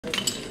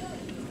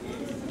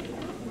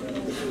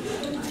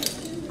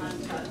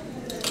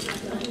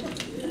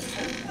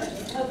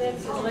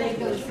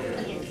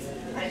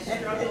I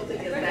struggle to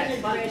get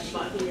that button.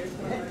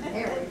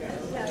 There we go.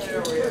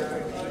 There we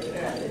are.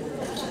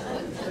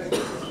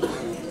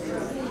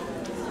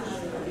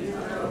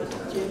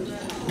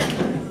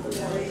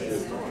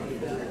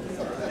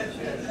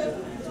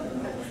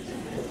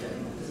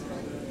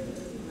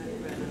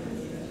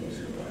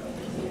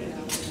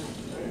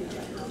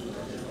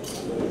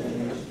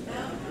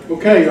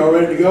 Okay, y'all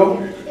ready to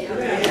go?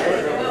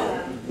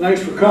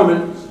 Thanks for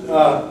coming.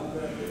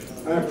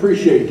 I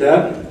appreciate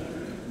that.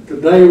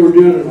 Today we're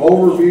doing an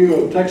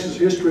overview of Texas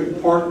history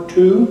part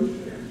 2.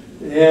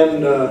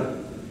 And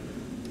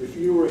if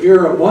you were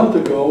here a month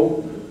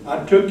ago,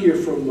 I took you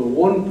from the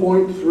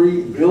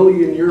 1.3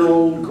 billion year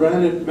old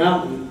granite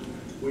mountain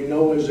we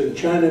know as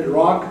Enchanted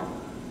Rock,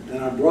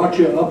 and I brought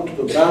you up to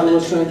the Battle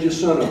of San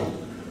Jacinto.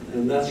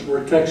 And that's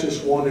where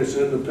Texas won its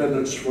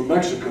independence from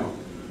Mexico.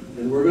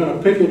 And we're going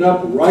to pick it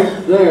up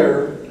right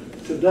there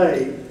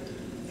today,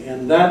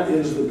 and that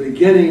is the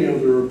beginning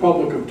of the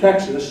Republic of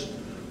Texas.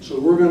 So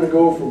we're going to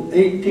go from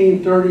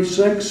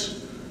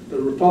 1836, the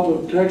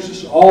Republic of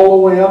Texas, all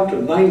the way up to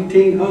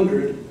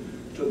 1900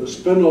 to the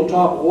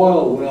Spindletop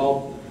oil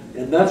well,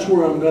 and that's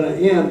where I'm going to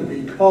end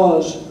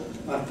because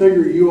I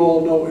figure you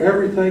all know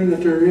everything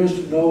that there is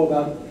to know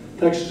about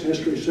Texas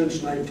history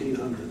since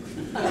 1900.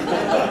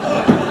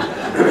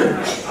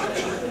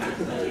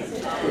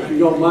 If you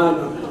don't mind,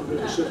 I'm going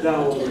to sit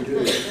down while we do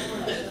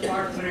this.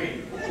 Part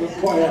 3.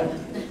 Quiet.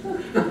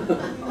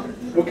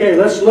 Okay,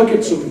 let's look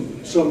at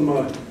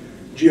some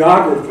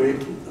geography.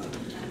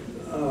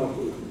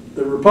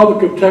 The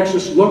Republic of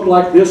Texas looked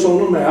like this on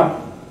the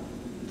map.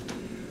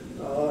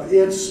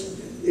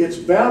 Its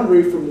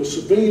boundary from the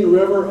Sabine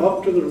River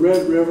up to the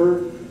Red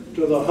River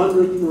to the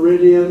 100th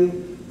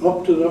meridian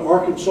up to the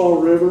Arkansas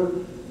River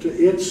to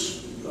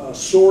its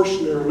source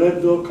near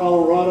Leadville,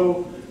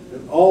 Colorado,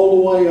 and all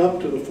the way up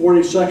to the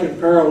 42nd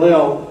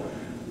parallel.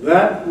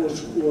 That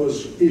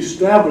was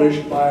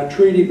established by a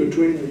treaty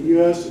between the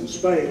U.S. and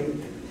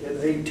Spain in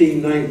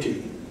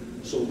 1819.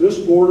 So this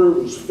border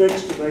was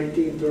fixed in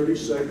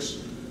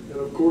 1836, and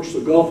of course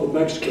the Gulf of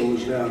Mexico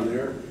was down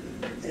there.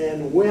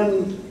 And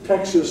when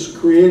Texas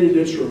created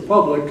its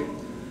republic,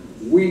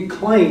 we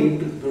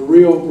claimed the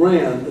Rio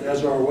Grande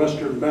as our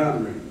western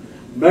boundary.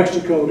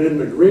 Mexico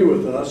didn't agree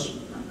with us,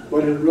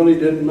 but it really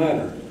didn't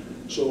matter.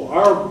 So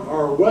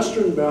our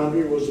western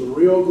boundary was the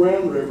Rio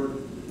Grande River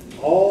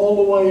all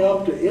the way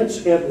up to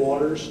its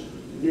headwaters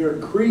near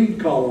Creede,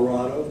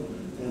 Colorado,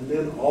 and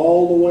then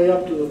all the way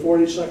up to the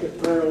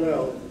 42nd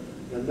parallel,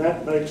 and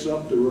that makes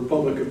up the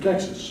Republic of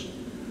Texas.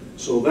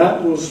 So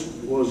that was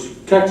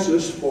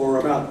Texas for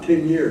about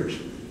 10 years.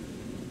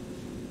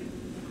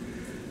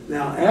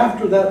 Now,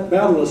 after that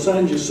Battle of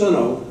San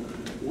Jacinto,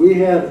 we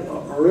had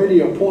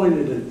already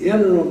appointed an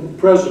interim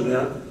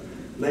president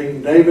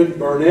named David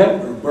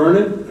Burnett, or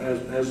Burnett,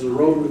 as the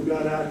road we've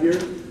got out here.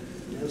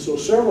 And so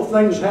several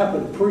things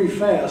happened pretty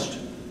fast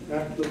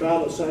after the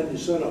Battle of San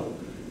Jacinto.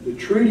 The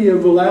Treaty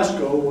of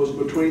Velasco was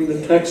between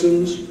the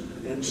Texans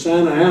and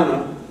Santa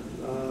Anna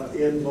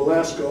in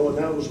Velasco, and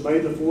that was May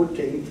the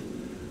 14th.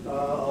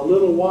 A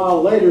little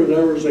while later,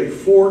 there was a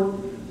fort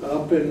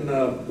up in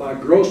by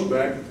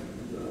Groesbeck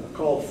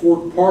called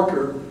Fort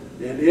Parker,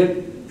 and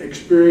it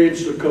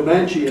experienced a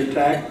Comanche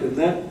attack, and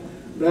that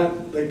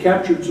they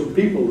captured some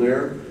people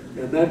there,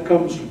 and that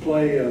comes to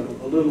play a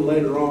little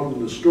later on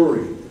in the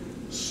story.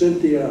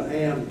 Cynthia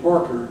Ann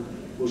Parker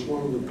was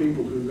one of the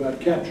people who got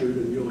captured,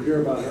 and you'll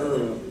hear about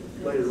her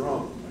later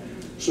on.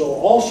 So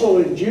also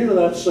in June of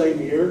that same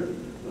year,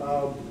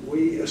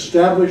 we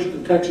established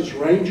the Texas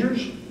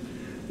Rangers,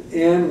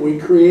 and we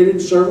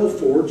created several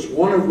forts,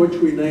 one of which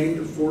we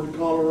named Fort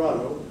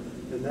Colorado,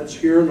 and that's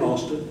here in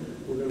Austin.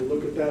 We're going to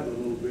look at that in a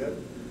little bit.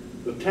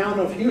 The town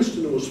of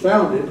Houston was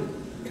founded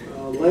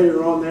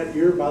later on that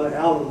year by the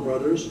Allen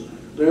brothers.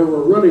 There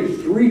were really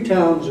 3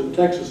 towns in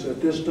Texas at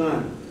this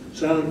time.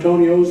 San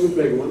Antonio is the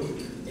big one.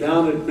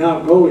 Down at now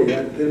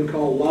Goliad, then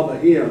called La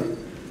Bahia,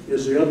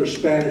 is the other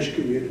Spanish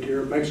community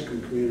or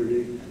Mexican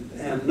community,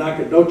 and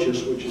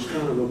Nacogdoches, which is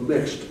kind of a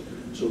mixed.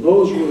 So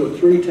those were the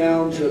 3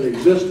 towns that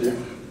existed,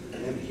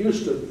 and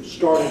Houston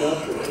started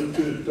up in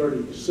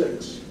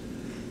 1836.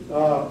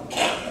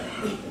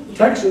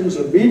 Texans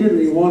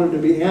immediately wanted to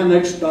be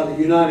annexed by the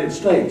United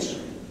States,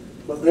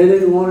 but they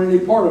didn't want any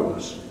part of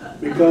us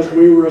because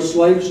we were a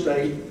slave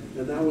state,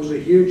 and that was a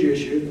huge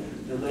issue,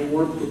 and they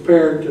weren't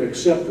prepared to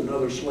accept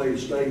another slave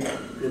state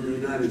in the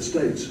United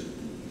States.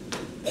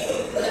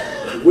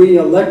 We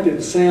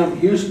elected Sam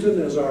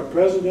Houston as our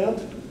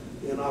president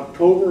in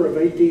October of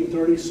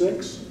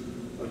 1836.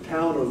 A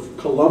town of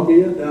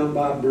Columbia down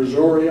by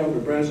Brazoria on the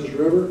Brazos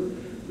River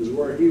is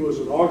where he was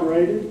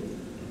inaugurated.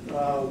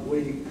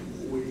 We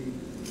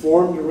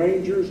formed the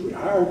Rangers, we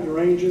hired the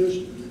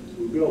Rangers,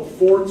 we built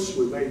forts,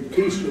 we made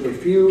peace with a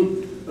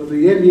few of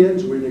the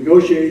Indians, we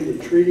negotiated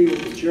the treaty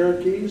with the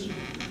Cherokees,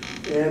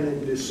 and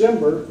in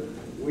December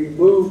we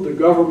moved the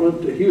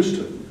government to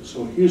Houston.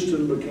 So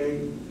Houston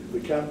became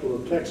the capital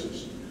of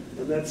Texas.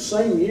 And that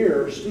same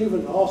year,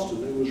 Stephen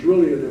Austin, who was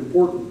really an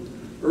important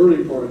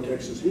early part of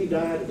Texas, he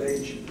died at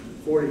age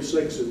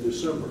 46 in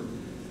December.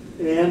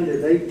 And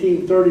in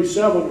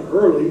 1837,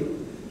 early,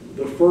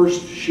 the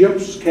first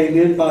ships came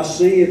in by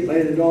sea and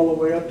made it all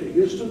the way up to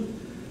Houston.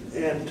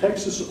 And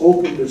Texas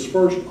opened its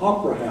first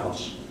opera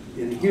house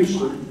in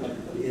Houston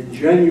in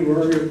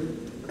January of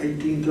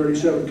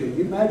 1837. Can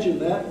you imagine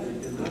that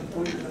in that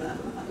point in time?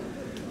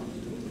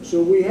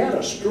 So we had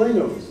a string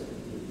of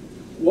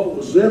what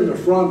was then the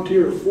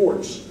frontier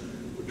forts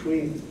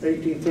between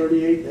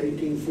 1838 and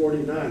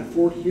 1849.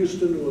 Fort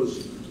Houston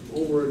was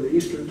over in the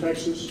eastern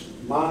Texas,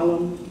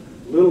 Milam,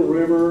 Little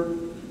River,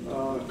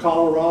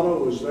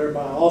 Colorado was there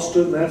by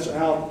Austin. That's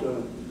out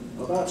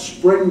about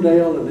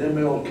Springdale and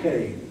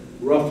MLK,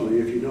 roughly,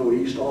 if you know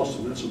East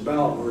Austin. That's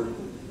about where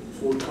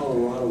Fort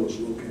Colorado was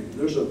located.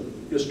 There's a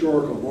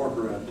historical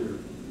marker out there.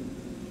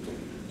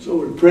 So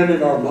we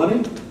printed our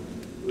money.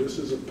 This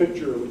is a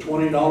picture of a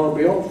 $20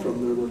 bill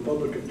from the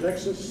Republic of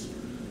Texas.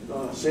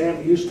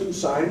 Sam Houston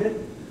signed it,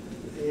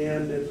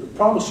 and it's a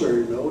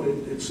promissory note.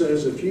 It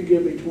says, if you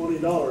give me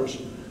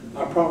 $20,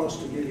 I promise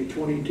to give you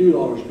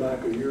 $22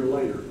 back a year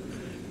later.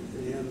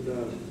 And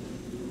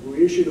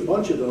we issued a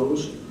bunch of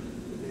those,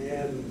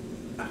 and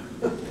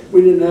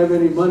we didn't have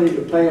any money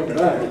to pay them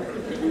back.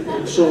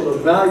 And so the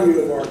value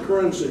of our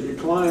currency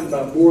declined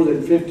by more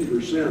than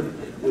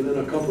 50% within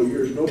a couple of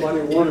years.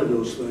 Nobody wanted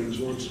those things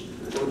once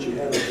you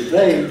had them.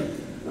 Today,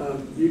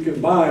 you can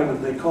buy them,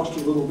 and they cost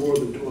a little more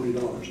than $20.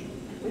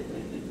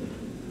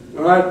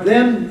 All right,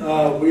 then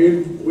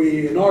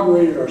we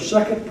inaugurated our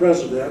second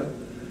president,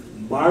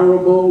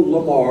 Mirabeau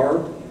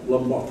Lamar,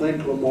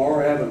 think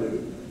Lamar Avenue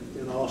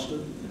in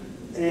Austin,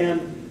 and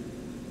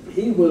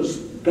he was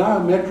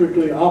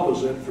diametrically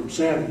opposite from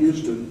Sam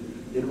Houston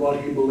in what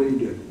he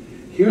believed in.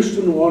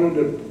 Houston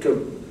wanted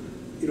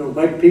to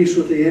make peace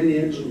with the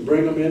Indians and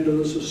bring them into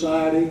the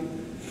society,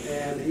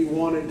 and he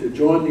wanted to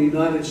join the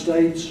United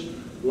States.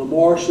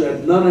 Lamar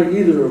said, none of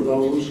either of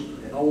those.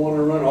 I want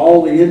to run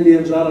all the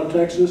Indians out of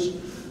Texas,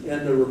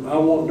 and I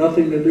want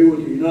nothing to do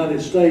with the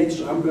United States.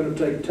 I'm going to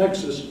take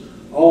Texas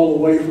all the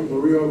way from the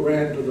Rio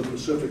Grande to the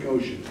Pacific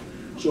Ocean.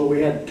 So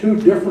we had two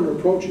different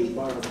approaches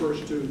by our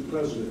first two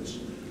presidents.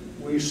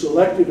 We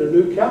selected a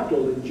new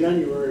capital in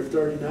January of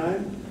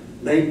 '39,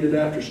 named it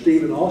after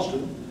Stephen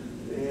Austin,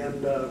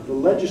 and the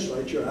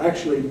legislature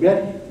actually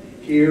met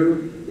here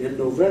in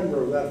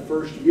November of that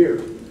first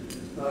year.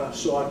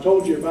 So I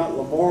told you about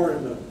Lamar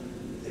and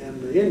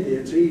the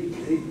Indians.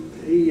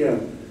 He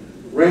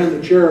ran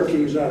the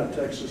Cherokees out of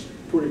Texas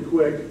pretty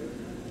quick,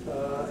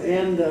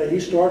 and he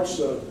starts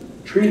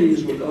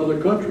treaties with other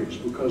countries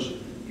because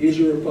he's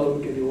a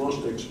Republican. He wants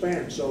to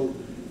expand. So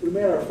we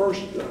made our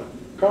first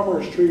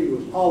commerce treaty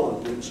with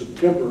Holland in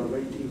September of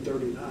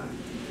 1839,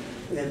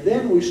 and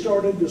then we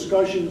started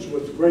discussions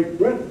with Great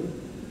Britain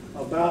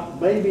about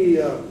maybe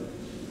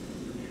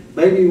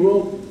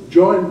we'll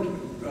join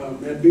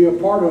and be a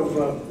part of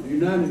the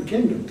United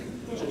Kingdom.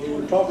 So we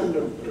were talking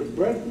to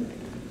Britain.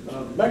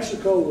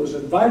 Mexico was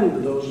invited to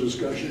those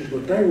discussions,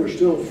 but they were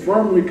still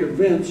firmly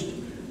convinced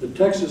that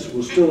Texas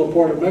was still a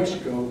part of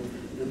Mexico,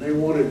 and they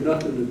wanted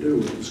nothing to do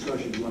with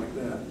discussions like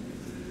that.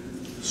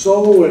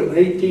 So in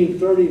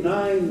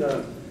 1839,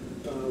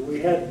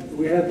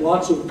 we had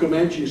lots of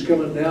Comanches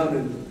coming down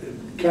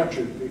and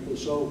capturing people.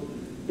 So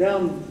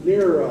down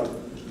near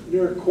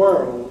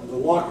Cuero, the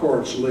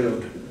Lockharts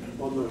lived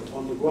on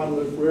the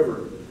Guadalupe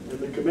River, and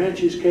the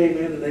Comanches came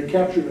in and they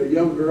captured a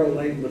young girl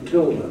named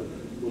Matilda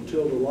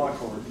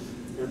Lockhart.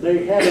 And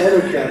they had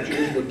other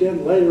captures, but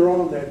then later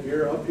on that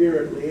year, up here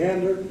at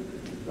Leander,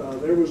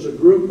 there was a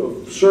group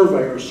of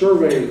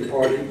surveying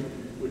party,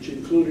 which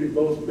included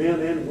both men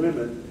and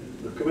women.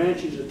 The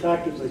Comanches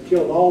attacked them, they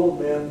killed all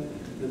the men,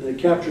 and they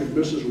captured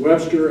Mrs.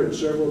 Webster and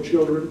several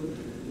children.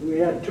 And we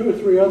had 2 or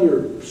 3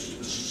 other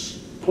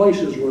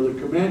places where the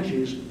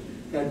Comanches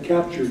had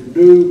captured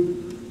new,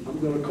 I'm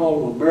going to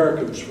call them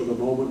Americans for the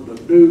moment,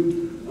 but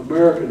new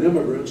American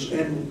immigrants,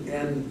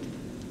 and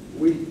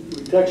we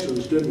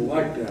Texans didn't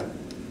like that.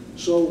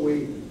 So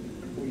we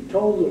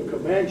told the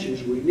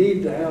Comanches we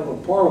need to have a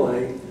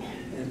parley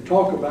and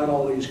talk about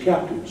all these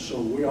captives.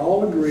 So we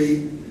all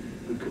agreed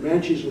the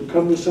Comanches would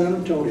come to San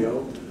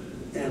Antonio,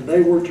 and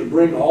they were to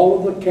bring all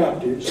of the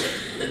captives,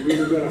 and we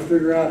were going to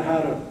figure out how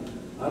to,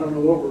 I don't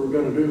know what we were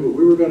going to do, but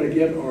we were going to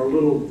get our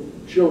little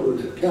children,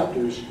 the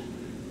captives,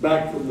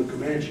 back from the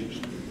Comanches.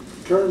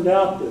 Turned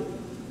out that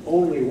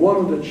only one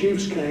of the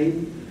chiefs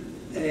came,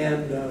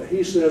 and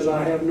he says,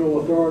 I have no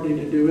authority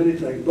to do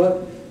anything,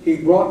 but he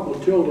brought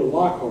Matilda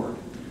Lockhart.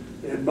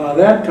 And by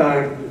that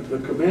time, the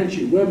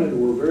Comanche women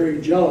were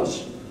very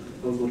jealous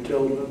of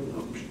Matilda,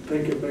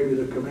 thinking maybe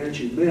the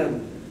Comanche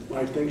men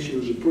might think she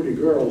was a pretty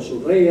girl. So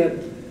they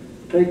had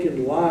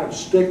taken live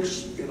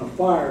sticks in a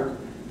fire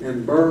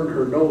and burned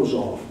her nose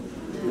off.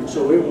 And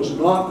so it was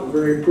not a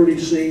very pretty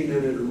scene,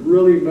 and it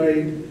really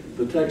made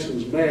the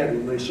Texans mad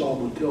when they saw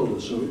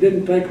Matilda. So it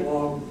didn't take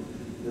long,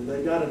 and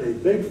they got in a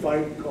big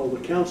fight called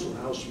the Council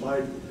House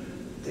fight,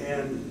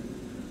 and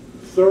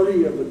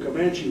 30 of the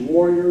Comanche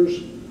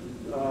warriors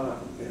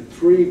and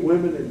 3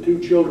 women and 2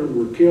 children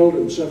were killed,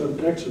 and 7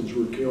 Texans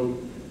were killed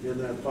in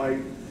that fight.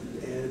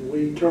 And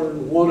we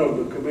turned one of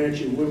the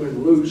Comanche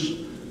women loose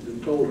and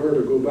and told her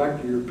to go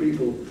back to your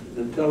people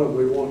and tell them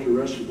we want the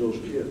rest of those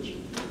kids.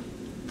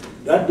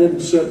 That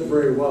didn't sit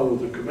very well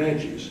with the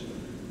Comanches,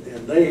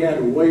 and they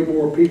had way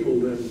more people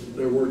than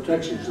there were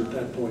Texans at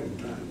that point in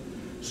time.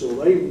 So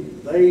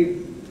they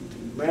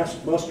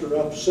mustered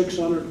up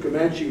 600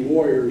 Comanche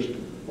warriors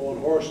on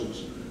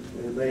horses,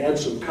 and they had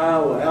some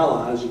Kiowa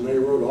allies, and they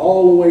rode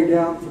all the way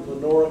down from the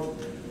north,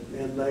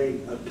 and they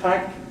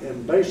attacked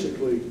and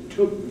basically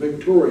took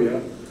Victoria,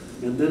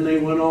 and then they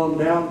went on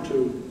down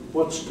to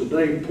what's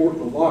today Port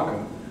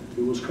Lavaca.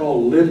 It was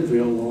called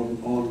Linville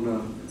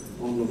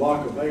on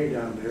Lavaca Bay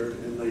down there,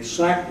 and they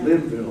sacked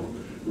Linville,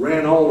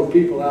 ran all the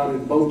people out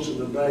in boats in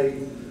the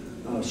bay,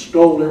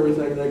 stole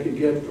everything they could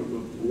get from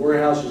the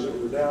warehouses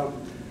that were down,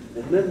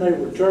 and then they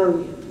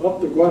returned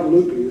up the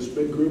Guadalupe, this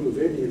big group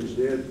of Indians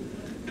did,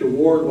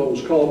 toward what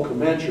was called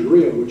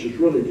Comancheria, which is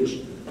really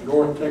just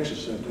North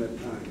Texas at that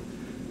time.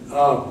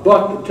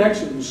 But the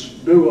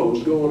Texans knew what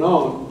was going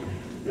on,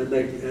 and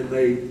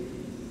they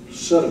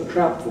set a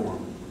trap for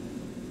them.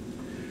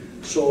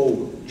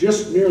 So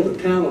just near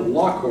the town of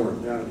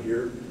Lockhart down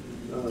here,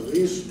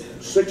 these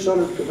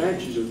 600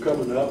 Comanches are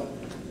coming up,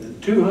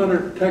 and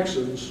 200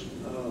 Texans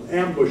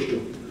ambushed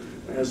them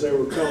as they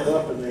were coming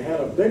up, and they had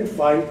a big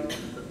fight,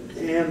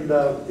 and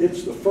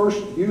it's the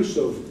first use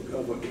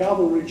of a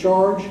cavalry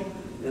charge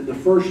and the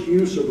first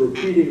use of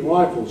repeating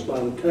rifles by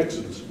the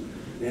Texans.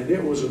 And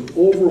it was an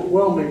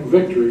overwhelming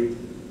victory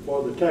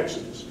for the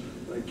Texans.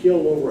 They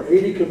killed over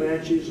 80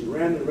 Comanches and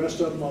ran the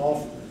rest of them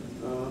off.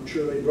 I'm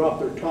sure they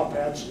dropped their top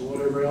hats and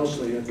whatever else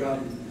they had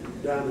gotten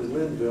down in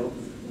Linville.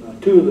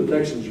 2 of the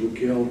Texans were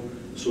killed.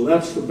 So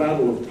that's the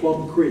Battle of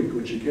Plum Creek,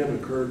 which again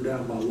occurred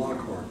down by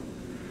Lockhart.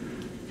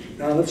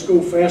 Now let's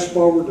go fast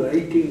forward to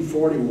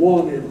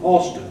 1841 in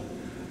Austin.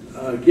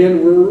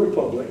 Again, we're a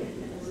republic.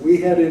 We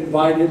had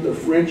invited the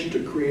French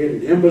to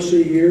create an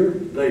embassy here.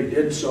 They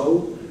did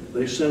so.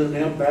 They sent an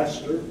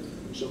ambassador,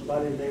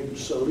 somebody named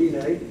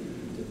Celine,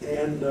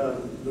 and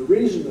the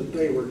reason that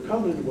they were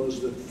coming was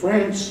that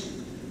France,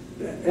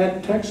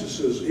 at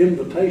Texas's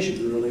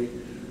invitation really,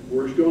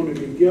 was going to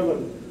be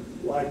given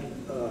like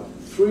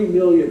 3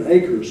 million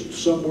acres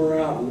somewhere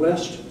out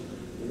west,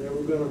 and they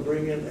were going to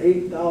bring in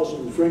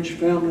 8,000 French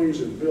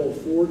families and build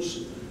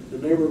forts,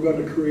 and they were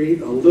going to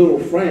create a little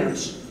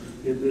France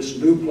in this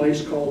new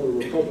place called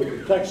the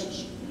Republic of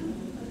Texas.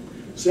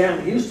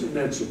 Sam Houston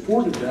had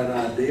supported that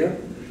idea,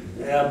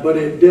 but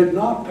it did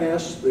not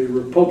pass the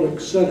Republic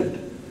Senate.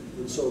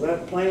 And so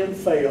that plan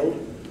failed,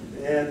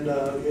 and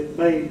it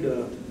made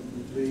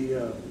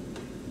the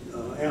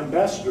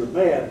ambassador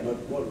mad. But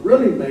what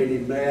really made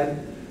him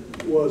mad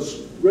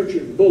was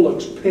Richard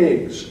Bullock's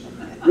pigs.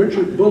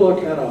 Richard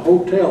Bullock had a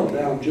hotel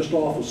down just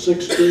off of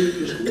 6th Street,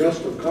 just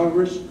west of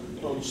Congress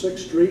on 6th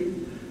Street,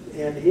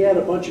 and he had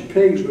a bunch of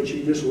pigs which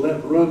he just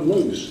let run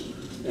loose.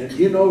 And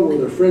you know where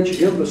the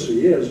French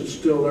embassy is, it's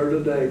still there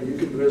today. You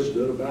can visit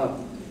it about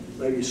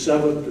maybe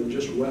 7th and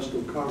just west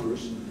of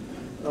Congress.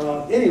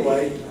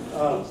 Anyway,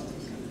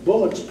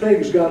 Bullock's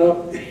pigs got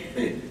up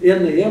in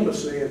the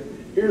embassy,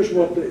 and here's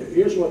what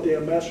the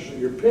ambassador said: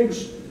 your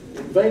pigs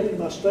invaded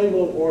my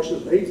stable of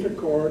horses, ate the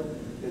corn,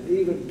 and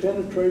even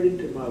penetrated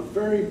to my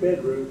very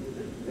bedroom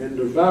and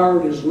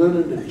devoured his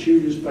linen and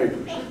chewed his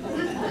papers.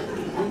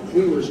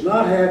 He was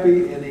not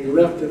happy, and he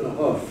left in a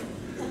huff.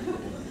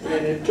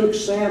 And it took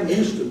Sam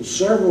Houston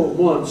several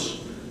months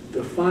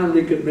to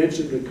finally convince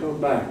him to come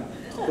back.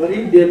 But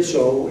he did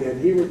so,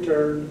 and he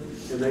returned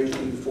in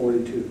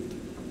 1842.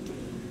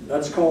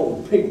 That's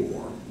called the Pig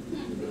War.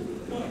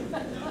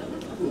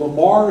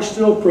 Lamar is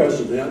still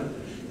president.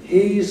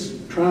 He's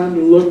trying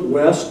to look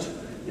west,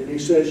 and he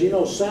says, you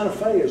know, Santa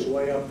Fe is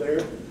way up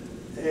there,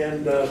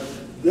 and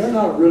they're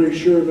not really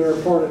sure they're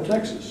a part of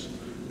Texas,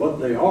 but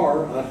they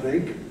are, I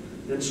think.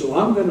 And so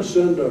I'm going to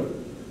send a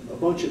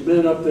bunch of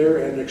men up there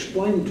and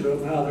explain to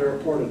them how they're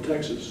a part of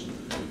Texas.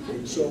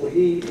 And so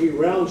he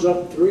rounds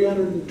up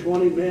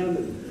 320 men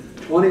and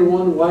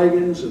 21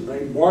 wagons, and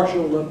they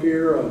marshaled up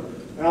here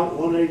out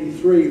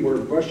 183 where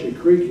Brushy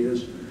Creek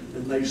is,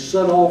 and they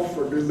set off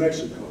for New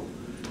Mexico.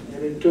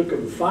 And it took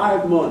them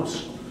 5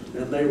 months,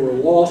 and they were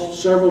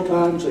lost several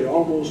times. They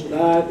almost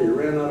died. They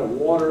ran out of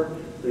water.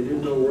 They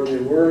didn't know where they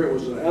were. It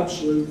was an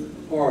absolute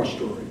horror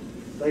story.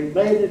 They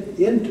made it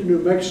into New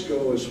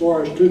Mexico as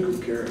far as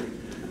Tucumcari,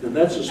 and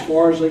that's as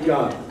far as they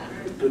got.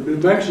 The New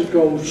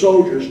Mexico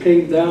soldiers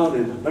came down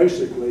and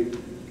basically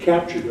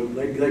captured them.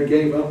 They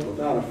gave up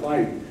without a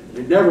fight.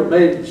 They never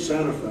made it to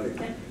Santa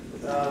Fe.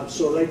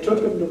 So they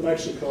took them to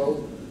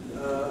Mexico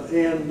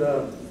and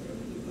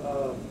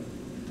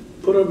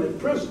put them in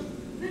prison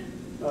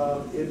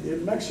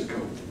in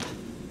Mexico.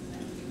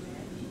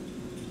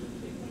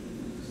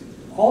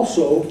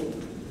 Also,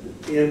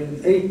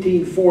 in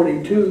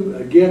 1842,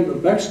 again, the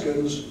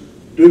Mexicans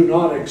do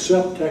not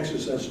accept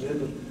Texas as an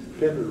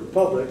independent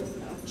republic,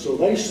 so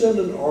they send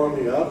an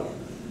army up,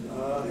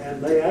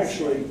 and they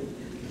actually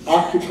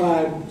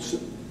occupied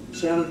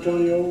San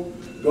Antonio,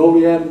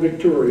 Goliad, and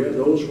Victoria.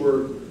 Those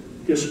were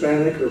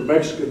Hispanic or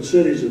Mexican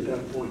cities at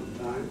that point in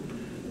time.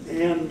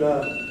 And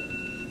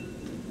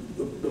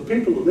the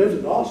people that lived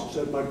in Austin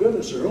said, my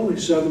goodness, they're only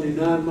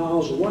 79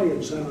 miles away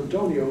in San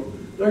Antonio.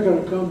 They're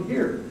going to come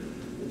here.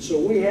 And so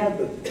we had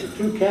the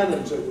two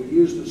cannons that we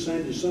used at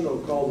San Jacinto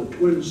called the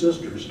Twin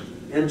Sisters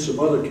and some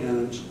other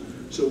cannons.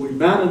 So we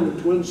mounted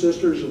the Twin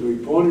Sisters and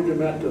we pointed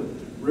them at the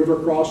river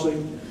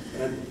crossing.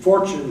 And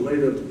fortunately,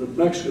 the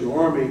Mexican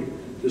army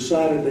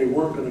decided they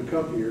weren't going to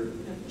come here.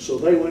 So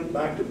they went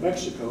back to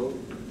Mexico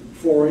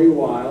for a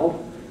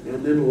while.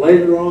 And then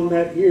later on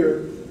that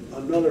year,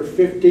 another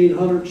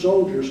 1,500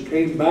 soldiers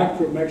came back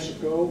from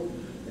Mexico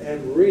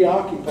and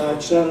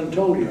reoccupied San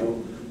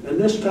Antonio. And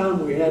this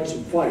time we had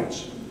some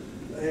fights.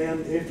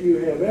 And if you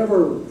have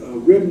ever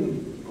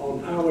ridden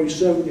on Highway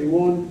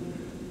 71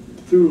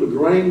 through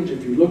LaGrange,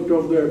 if you looked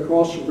over there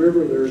across the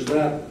river, there's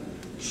that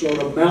sort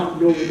of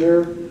mountain over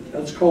there.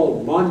 That's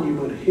called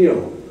Monument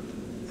Hill.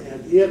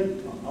 And it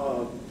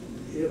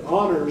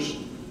honors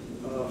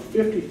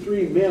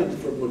 53 men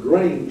from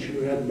LaGrange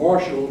who had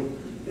marshaled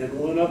and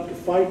went up to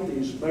fight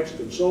these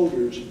Mexican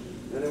soldiers,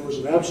 and it was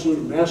an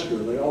absolute massacre.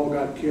 They all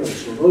got killed.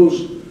 So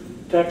those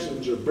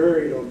Texans are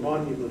buried on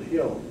Monument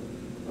Hill.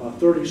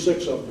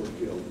 36 of them were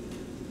killed.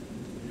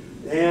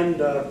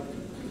 And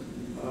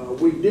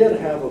we did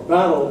have a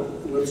battle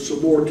with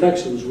some more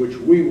Texans, which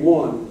we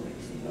won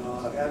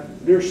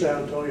near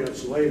San Antonio at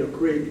Salado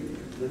Creek.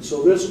 And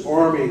so this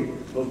army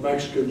of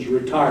Mexicans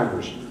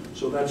retires.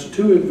 So that's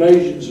 2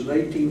 invasions in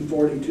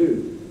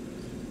 1842.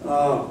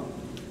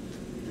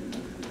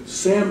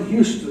 Sam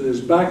Houston is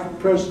back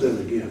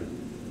president again.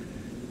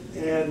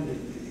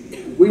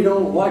 And we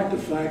don't like the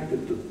fact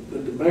that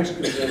the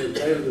Mexicans have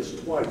invaded us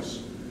twice.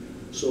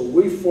 So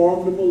we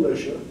formed a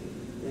militia,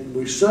 and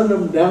we sent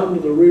them down to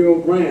the Rio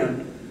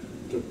Grande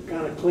to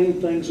kind of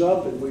clean things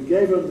up, and we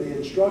gave them the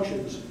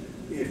instructions,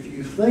 if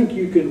you think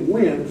you can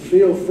win,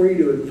 feel free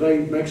to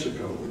invade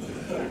Mexico.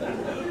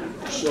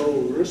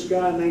 So this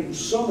guy named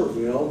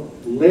Somerville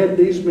led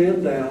these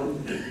men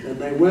down, and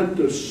they went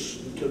to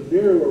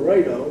near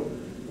Laredo,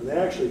 and they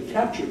actually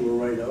captured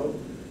Laredo,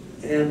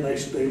 and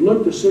they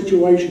looked the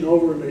situation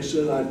over and they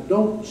said,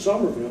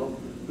 Somerville,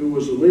 who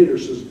was the leader,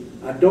 says,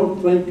 I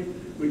don't think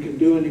we can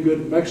do any good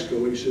in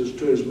Mexico. He says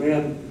to his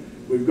men,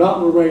 we've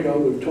got Laredo,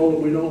 we've told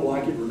them we don't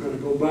like it, we're going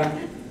to go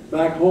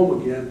back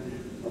home again.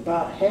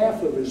 About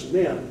half of his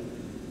men,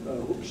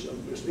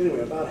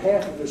 about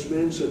half of his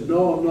men said,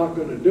 no, I'm not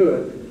going to do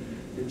it.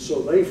 And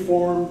so they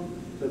formed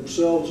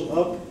themselves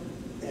up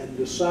and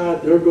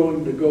decide they're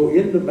going to go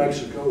into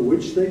Mexico,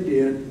 which they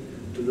did,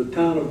 to the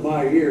town of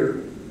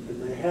Mayer,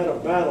 and they had a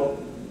battle,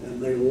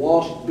 and they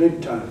lost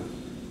big time.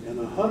 And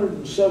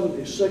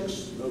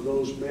 176 of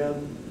those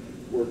men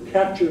were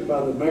captured by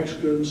the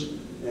Mexicans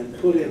and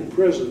put in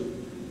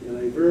prison in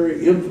a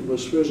very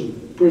infamous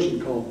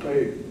prison called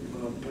Peyote.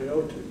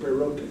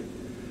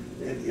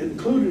 And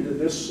included in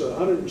this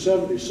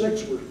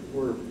 176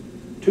 were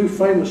 2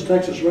 famous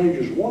Texas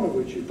Rangers, one of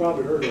which you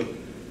probably heard of,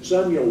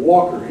 Samuel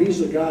Walker. He's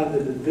the guy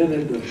that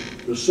invented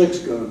the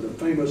 6-gun, the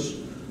famous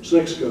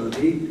 6-gun.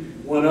 He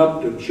went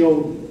up and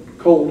showed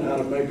Colt how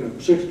to make a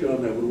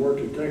 6-gun that would work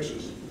in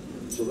Texas.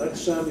 So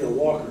that's Samuel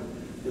Walker.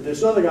 And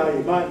this other guy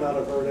you might not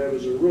have heard of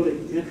is a really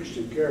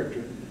interesting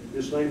character.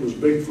 His name was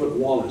Bigfoot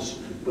Wallace,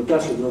 but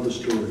that's another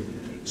story.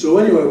 So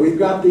anyway, we've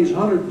got these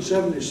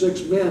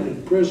 176 men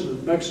in prison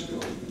in Mexico.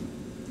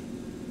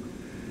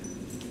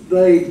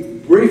 They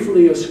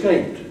briefly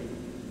escaped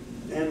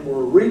and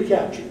were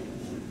recaptured.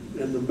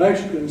 And the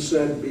Mexicans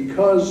said,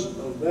 because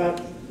of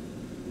that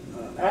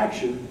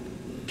action,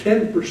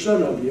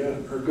 10% of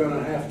you are going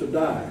to have to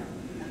die.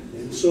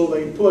 And so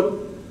they put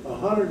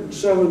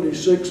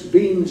 176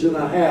 beans in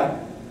a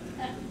hat,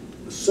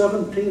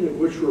 17 of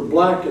which were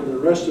black and the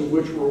rest of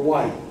which were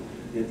white.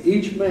 And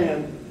each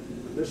man,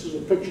 this is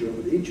a picture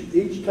of it,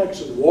 each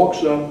Texan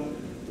walks up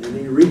and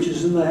he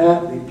reaches in the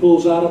hat and he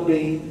pulls out a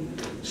bean.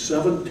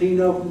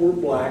 17 of them were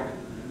black.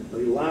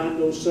 They lined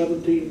those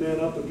 17 men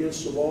up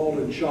against the wall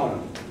and shot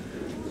them.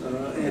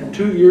 And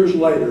 2 years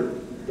later,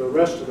 the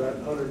rest of that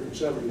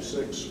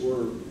 176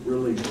 were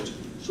released.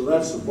 So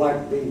that's the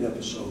black bean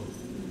episode.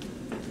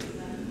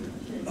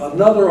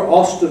 Another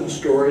Austin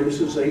story,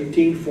 this is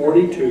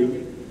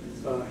 1842.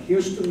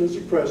 Houston is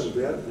the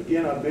president.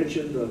 Again, I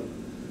mentioned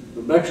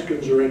the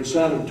Mexicans are in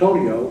San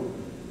Antonio,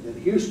 and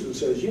Houston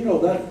says, you know,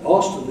 that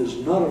Austin is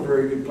not a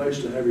very good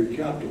place to have your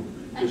capital.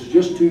 It's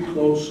just too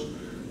close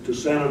to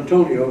San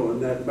Antonio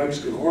and that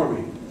Mexican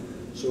army.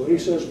 So he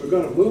says, we're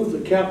going to move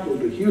the capital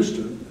to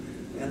Houston,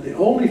 and the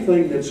only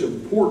thing that's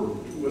important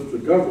with the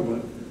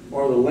government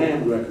are the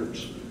land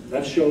records.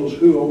 That shows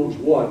who owns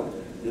what.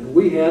 And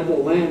we had the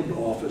land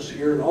office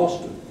here in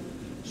Austin.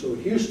 So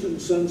Houston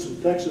sends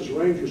some Texas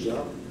Rangers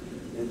up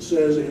and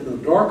says, in the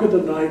dark of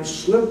the night,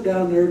 slip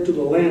down there to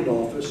the land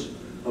office,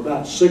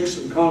 about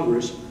 6th and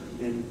Congress,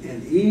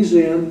 and ease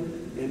in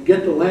and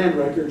get the land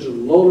records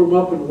and load them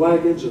up in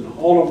wagons and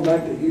haul them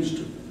back to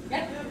Houston.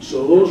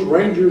 So those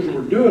Rangers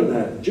were doing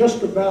that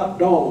just about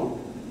dawn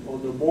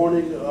on the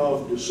morning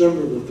of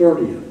December the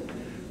 30th.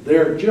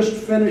 They're just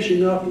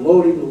finishing up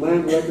loading the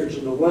land records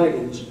in the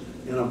wagons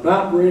and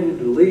about ready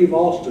to leave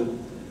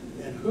Austin.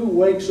 And who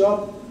wakes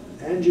up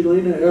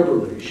Angelina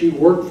Everly. She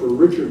worked for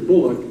Richard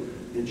Bullock,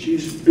 and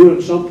she's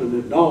doing something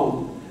at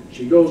dawn.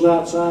 She goes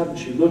outside and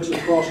she looks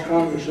across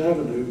Congress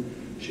Avenue.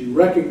 She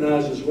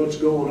recognizes what's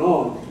going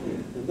on.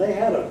 And they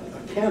had a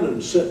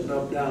cannon sitting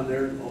up down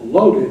there,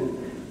 loaded,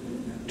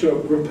 to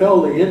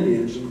repel the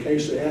Indians in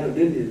case they had an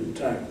Indian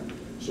attack.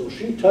 So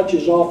she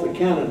touches off the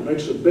cannon,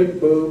 makes a big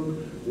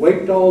boom,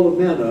 waked all the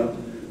men up.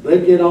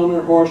 They get on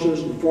their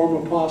horses and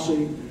form a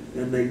posse,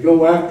 and they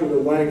go after the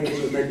wagons,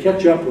 and they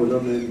catch up with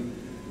them,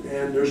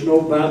 and there's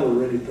no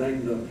battle or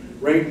anything. The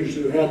Rangers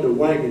who had the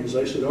wagons,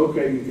 they said,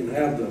 okay, you can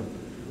have the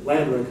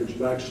land records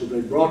back. So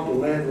they brought the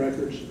land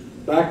records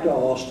back to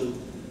Austin,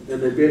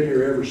 and they've been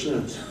here ever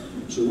since.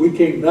 So we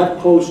came that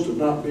close to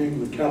not being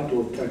the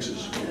capital of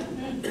Texas.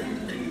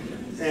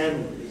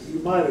 And you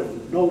might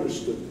have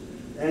noticed that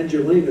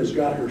Angelina's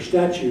got her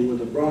statue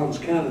with a bronze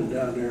cannon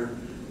down there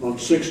on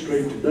 6th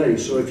Street today.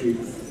 So if you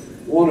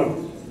want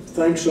to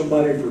thank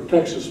somebody for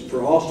Texas,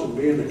 for Austin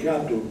being the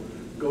capital,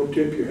 go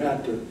tip your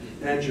hat to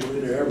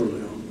Angelina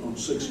Everly on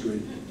 6th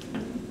Street.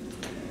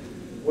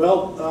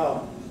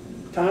 Well,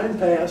 time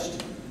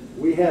passed.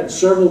 We had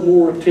several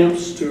more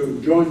attempts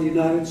to join the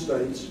United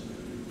States.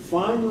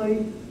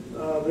 Finally,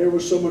 there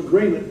was some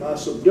agreement by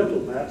some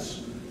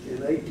diplomats in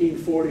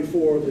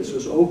 1844 that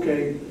says,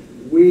 okay,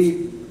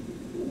 we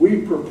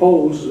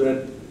propose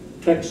that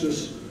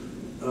Texas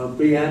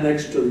be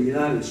annexed to the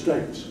United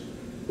States.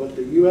 But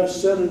the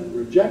U.S. Senate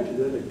rejected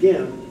it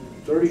again,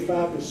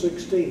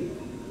 35-16,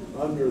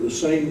 under the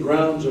same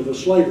grounds of a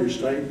slavery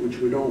state, which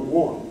we don't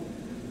want.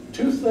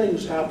 Two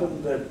things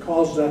happened that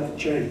caused that to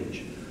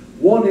change.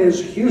 One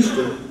is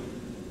Houston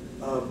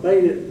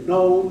made it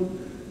known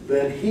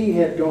that he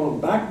had gone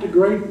back to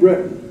Great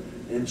Britain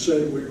and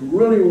said, we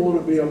really want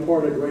to be a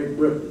part of Great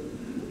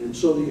Britain. And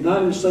so the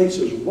United States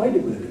says, wait a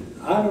minute,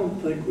 I don't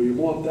think we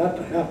want that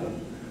to happen,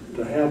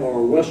 to have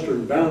our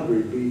western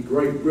boundary be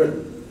Great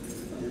Britain.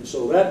 And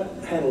so that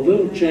had a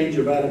little change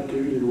of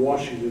attitude in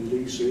Washington,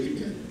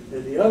 D.C.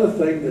 And the other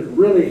thing that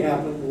really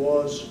happened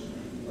was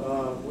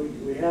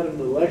we had an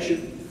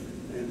election,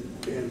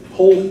 and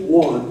Holt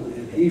won,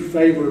 and he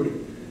favored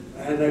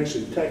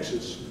annexing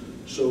Texas.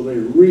 So they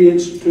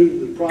reinstituted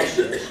the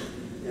process.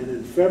 And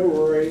in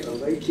February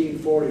of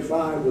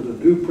 1845, with a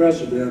new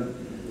president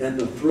and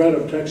the threat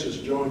of Texas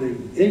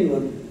joining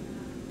England,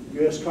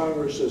 U.S.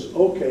 Congress says,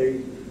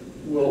 okay,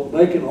 we'll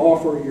make an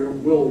offer,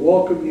 we'll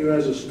welcome you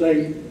as a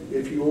state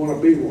if you want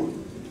to be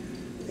one.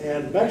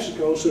 And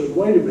Mexico says,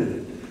 wait a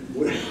minute,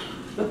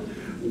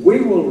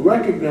 we will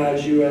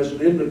recognize you as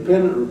an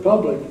independent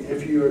republic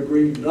if you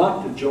agree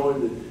not to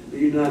join the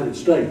United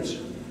States.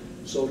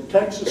 So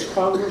Texas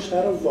Congress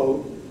had a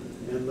vote,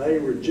 and they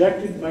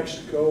rejected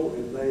Mexico,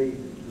 and they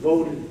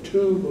voted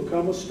to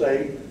become a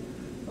state.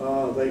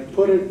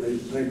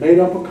 They made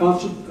up a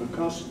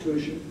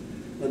constitution,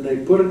 and they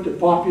put it to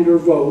popular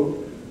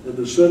vote, and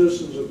the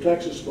citizens of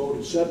Texas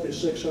voted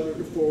 7,600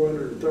 to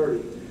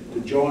 430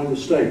 to join the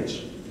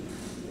states.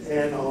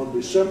 And on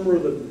December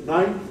the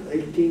 9th,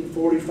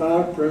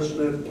 1845,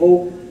 President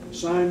Polk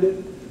signed it,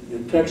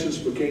 and Texas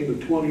became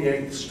the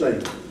 28th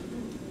state.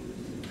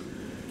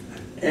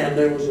 And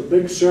there was a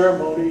big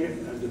ceremony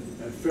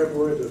on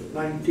February the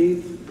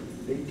 19th,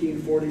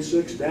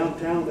 1846,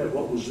 downtown at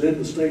what was then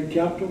the state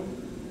capitol.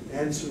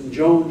 Anson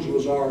Jones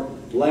was our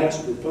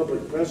last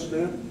Republic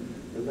president,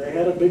 and they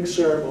had a big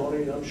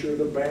ceremony, and I'm sure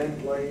the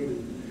band played,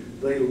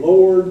 and they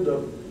lowered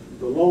the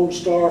Lone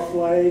Star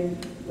flag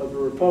of the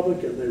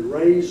Republic, and they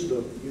raised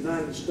the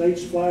United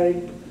States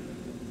flag.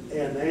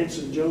 And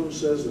Anson Jones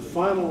says, the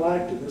final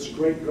act in this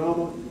great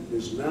drama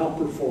is now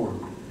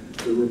performed.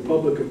 The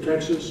Republic of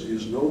Texas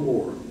is no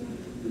more.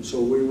 And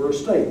so we were a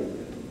state.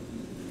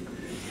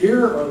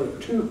 Here are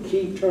the two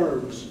key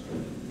terms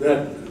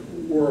that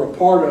were a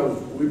part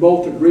of, we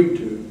both agreed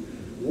to.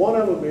 One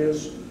of them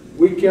is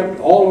we kept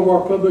all of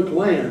our public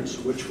lands,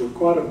 which were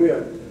quite a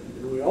bit,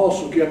 and we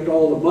also kept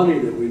all the money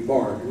that we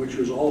borrowed, which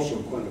was also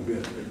quite a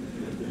bit.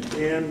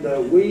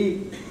 And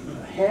we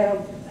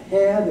have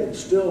had and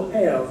still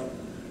have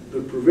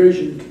the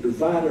provision to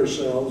divide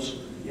ourselves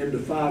into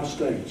 5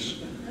 states.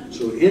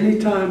 So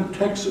anytime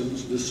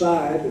Texans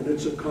decide, and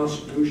it's a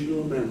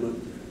constitutional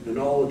amendment and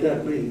all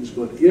that means,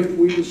 but if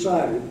we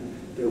decided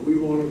that we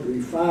wanted to be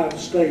 5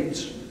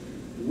 states,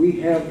 we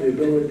have the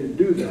ability to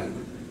do that.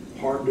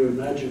 Hard to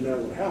imagine that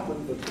would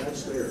happen, but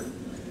that's there.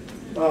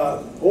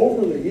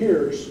 Over the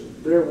years,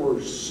 there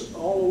were,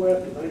 all the way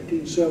up to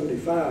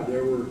 1975,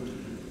 there were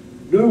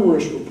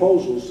numerous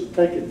proposals to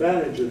take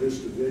advantage of this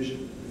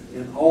division,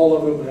 and all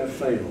of them have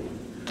failed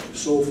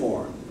so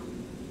far.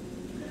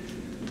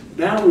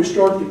 Now we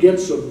start to get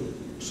some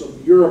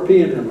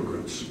European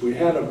immigrants. We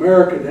had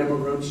American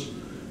immigrants,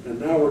 and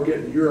now we're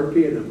getting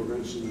European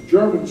immigrants, and the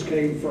Germans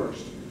came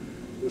first.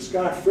 This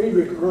guy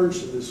Friedrich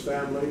Ernst and his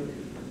family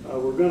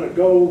were going to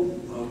go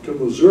to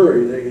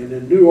Missouri, and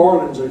in New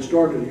Orleans they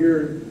started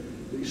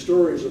hearing these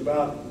stories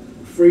about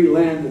free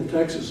land in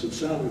Texas. It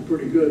sounded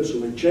pretty good, so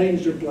they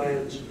changed their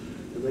plans,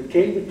 and they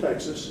came to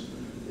Texas,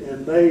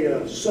 and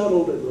they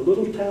settled in the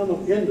little town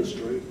of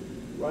Industry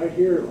right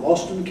here in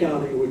Austin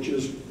County, which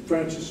is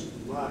Francis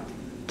my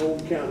home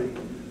county.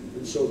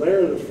 And so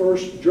they're the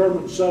first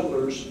German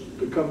settlers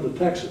to come to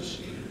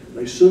Texas.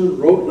 They soon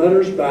wrote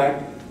letters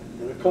back,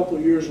 and a couple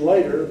of years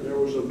later, there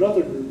was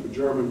another group of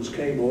Germans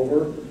came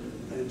over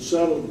and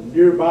settled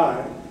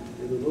nearby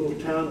in the little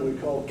town we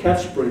call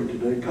Katspring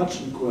today,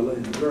 Katzenquelle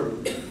in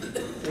German.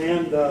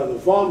 And the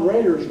von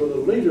Raiders were the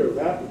leader of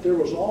that, but there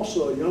was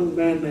also a young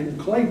man named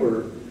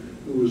Kleber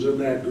who was in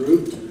that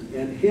group,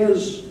 and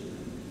his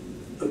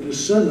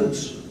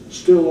descendants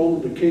still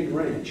own the King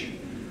Ranch.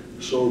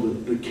 So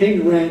the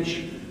King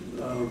Ranch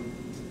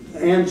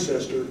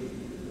ancestor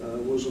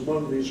was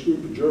among these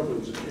group of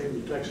Germans that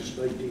came to Texas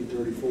in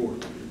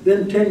 1834.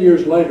 Then 10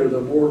 years later, the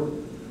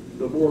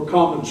more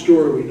common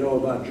story we know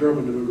about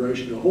German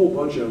immigration, a whole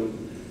bunch of them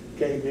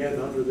came in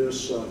under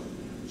this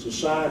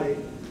Society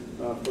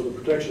for the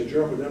Protection of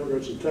German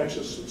Immigrants in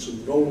Texas, and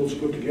some nobles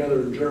put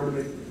together in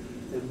Germany,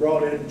 and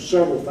brought in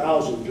several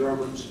thousand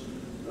Germans.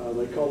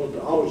 They called it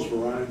the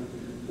Adelsverein,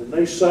 and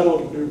they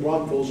settled New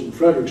Braunfels and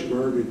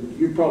Fredericksburg, and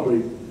you probably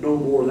know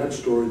more of that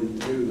story than you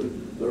do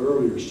the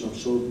earlier stuff.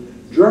 So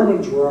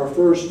Germans were our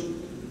first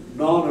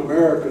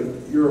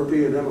non-American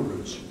European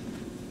immigrants.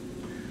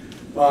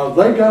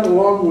 They got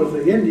along with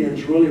the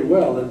Indians really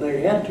well, and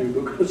they had to,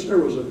 because there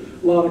was a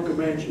lot of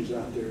Comanches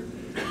out there.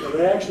 Now,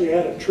 they actually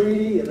had a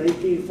treaty in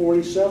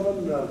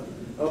 1847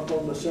 up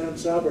on the San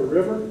Saba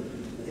River,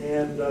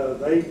 and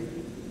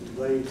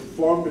they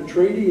formed a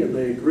treaty, and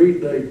they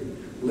agreed they'd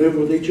live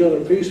with each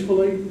other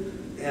peacefully,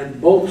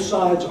 and both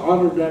sides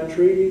honored that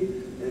treaty,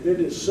 and it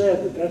is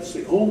said that that's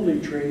the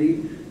only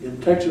treaty in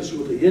Texas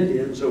with the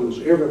Indians that was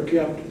ever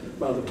kept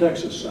by the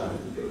Texas side.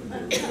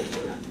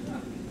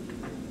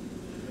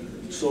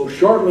 So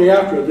shortly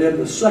after then,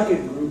 the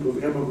second group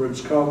of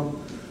immigrants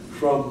come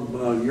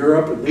from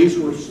Europe, and these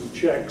were some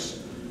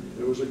Czechs.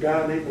 There was a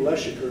guy named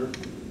Leschiker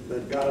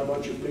that got a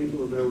bunch of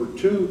people, and there were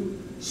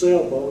two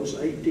sailboats,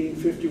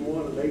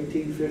 1851 and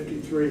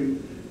 1853,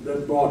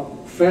 that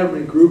brought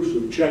family groups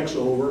of Czechs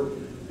over,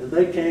 and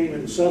they came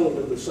and settled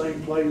in the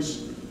same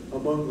place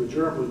among the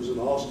Germans in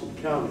Austin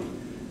County.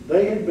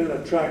 They had been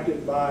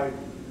attracted by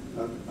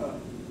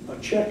a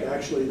Czech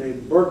actually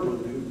named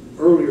Bergman,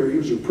 who earlier he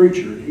was a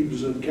preacher, and he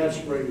was in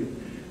Katspring, and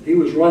he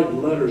was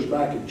writing letters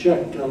back in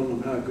Czech telling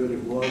them how good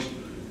it was,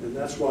 and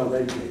that's why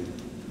they came.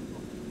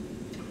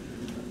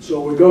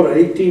 So we go to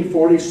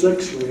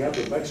 1846, and we have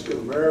the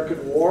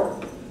Mexican-American War,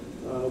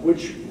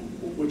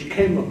 which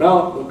came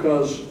about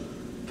because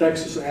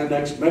Texas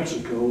annexed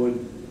Mexico, and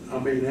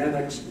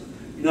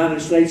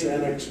United States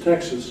annexed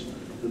Texas,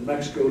 and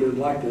Mexico didn't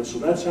like that. So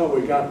that's how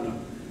we got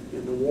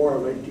in the War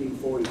of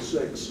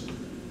 1846.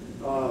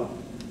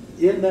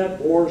 In that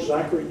war,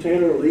 Zachary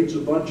Taylor leads a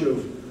bunch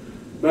of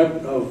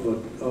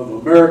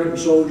American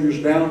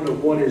soldiers down to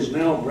what is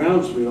now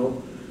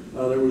Brownsville.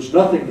 There was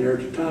nothing there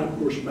at the time. Of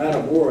course,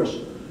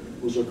 Matamoros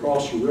was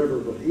across the river,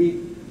 but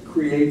he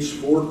creates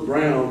Fort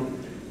Brown,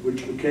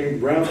 which became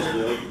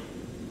Brownsville.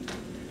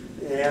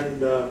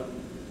 And the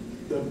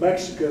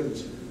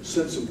Mexicans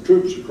sent some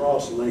troops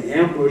across, and they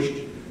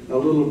ambushed a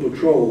little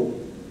patrol,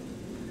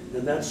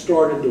 and that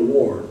started the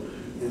war.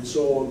 And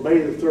so on May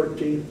the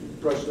 13th,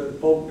 President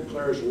Polk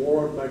declares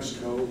war on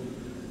Mexico.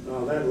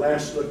 That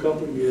lasted a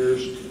couple of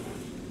years.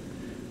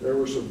 There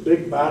were some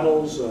big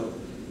battles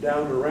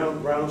down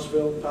around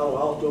Brownsville, Palo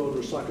Alto,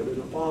 and Resaca de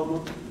la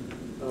Palma.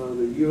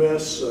 The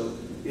U.S.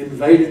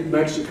 invaded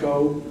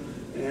Mexico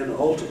and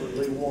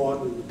ultimately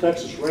won, and the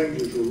Texas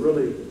Rangers were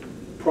really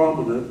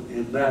prominent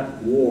in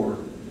that war.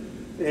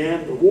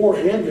 And the war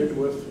ended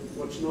with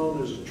what's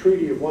known as the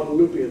Treaty of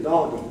Guadalupe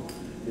Hidalgo.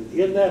 And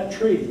in that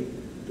treaty,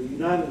 the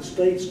United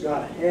States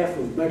got half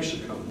of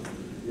Mexico.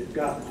 It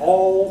got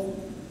all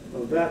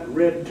of that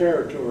red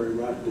territory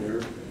right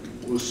there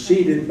was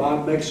ceded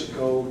by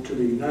Mexico to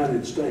the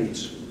United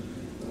States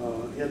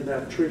in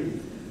that treaty.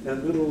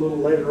 And then a little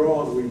later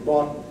on, we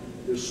bought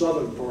this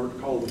southern part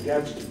called the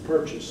Gadsden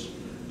Purchase,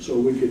 so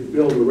we could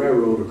build a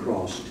railroad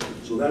across.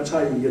 So that's how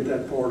you get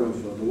that part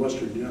of the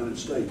western United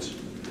States.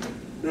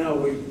 Now,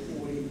 we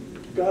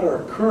got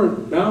our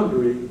current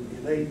boundary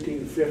in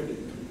 1850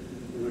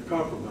 in a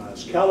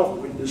compromise.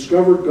 We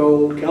discovered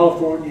gold.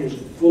 California is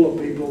full of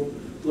people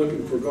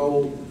looking for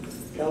gold.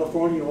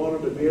 California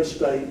wanted to be a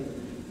state,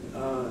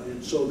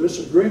 and so this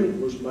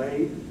agreement was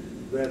made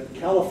that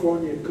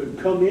California could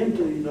come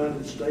into the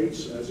United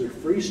States as a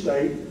free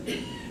state,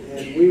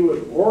 and we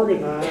would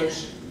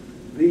organize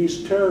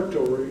these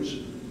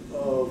territories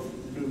of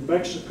New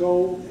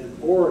Mexico and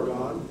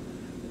Oregon,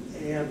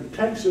 and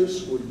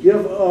Texas would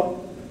give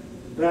up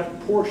that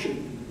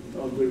portion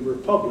of the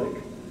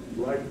republic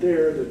right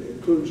there that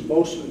includes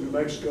most of New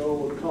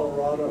Mexico and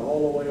Colorado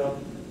all the way up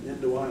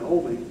into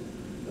Wyoming,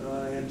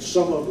 and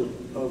some of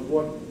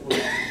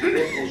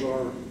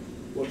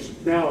what's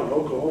now in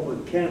Oklahoma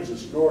and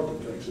Kansas, north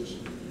of Texas.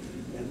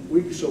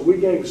 And so we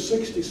gave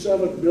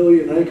 67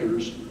 million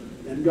acres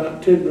and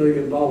got $10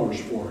 million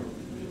for it.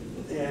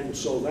 And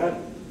so that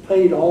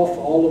paid off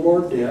all of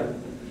our debt,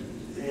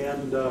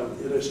 and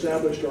it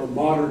established our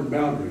modern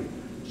boundary.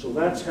 So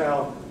that's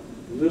how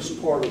this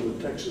part of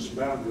the Texas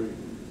boundary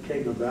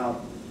came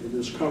about in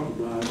this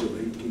compromise of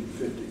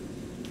 1850.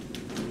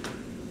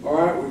 All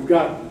right, we've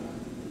got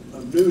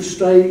a new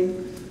state.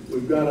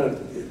 We've got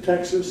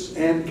Texas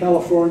and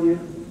California.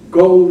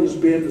 Gold is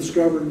being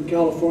discovered in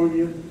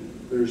California.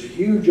 There's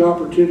huge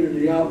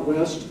opportunity out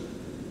west.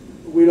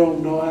 We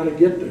don't know how to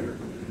get there.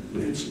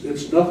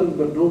 It's nothing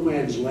but no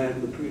man's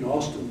land between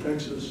Austin,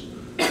 Texas,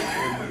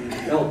 and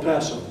El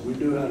Paso. We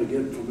knew how to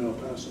get from El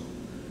Paso.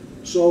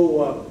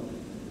 So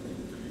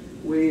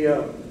we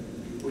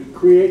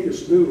create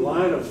this new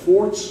line of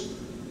forts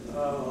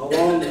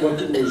along what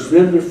was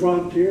then the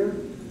frontier.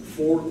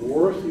 Fort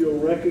Worth you'll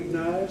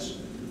recognize.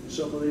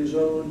 Some of these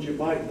other ones you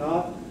might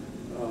not.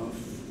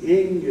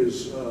 Ing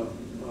is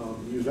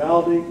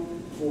Uvalde.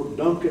 Fort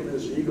Duncan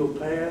is Eagle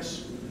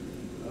Pass.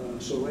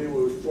 So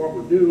anyway, we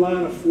form a new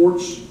line of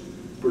forts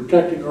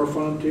protecting our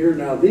frontier.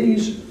 Now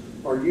these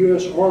are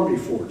U.S. Army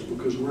forts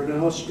because we're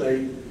now a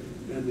state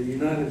and the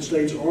United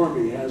States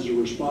Army has a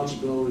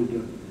responsibility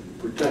to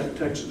protect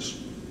Texas.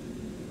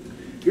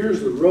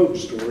 Here's the road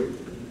story.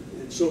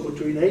 And so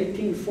between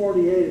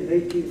 1848 and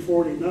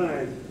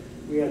 1849,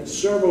 we had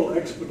several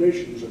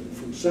expeditions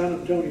from San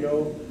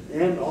Antonio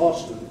and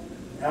Austin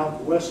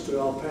out west to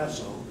El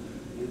Paso.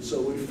 And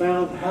so we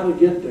found how to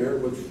get there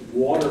with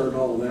water and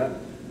all that.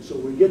 So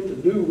we get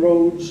the new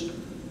roads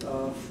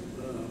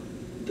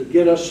to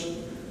get us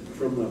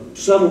from the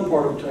settled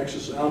part of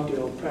Texas out to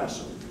El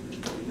Paso.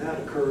 And that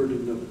occurred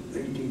in the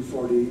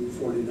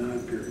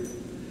 1848-49 period.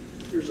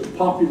 Here's a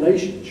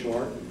population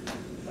chart.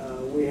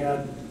 We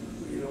had,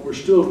 we're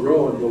still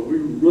growing, but we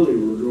really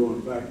were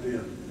growing back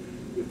then.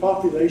 The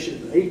population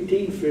in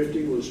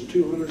 1850 was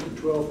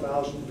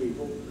 212,000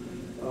 people.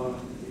 You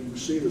can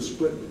see the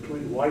split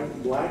between white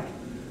and black.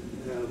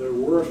 There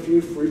were a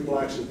few free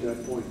blacks at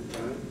that point in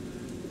time.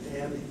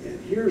 And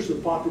here's the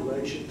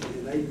population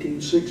in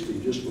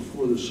 1860, just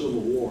before the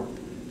Civil War.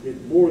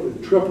 It more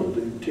than tripled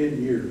in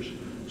 10 years.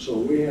 So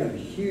we had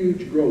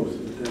huge growth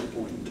at that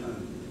point in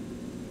time.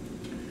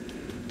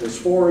 As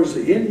far as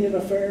the Indian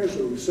affairs,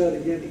 we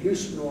said again,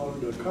 Houston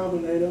wanted to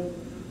accommodate them.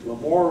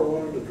 Lamar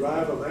wanted to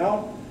drive them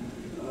out.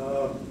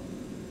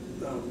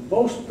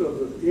 Most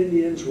of the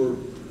Indians were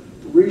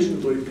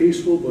reasonably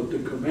peaceful, but the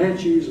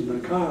Comanches and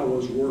the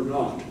Kiowas were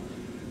not.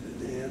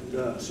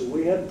 And so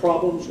we had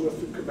problems with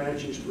the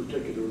Comanches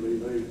particularly.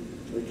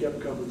 They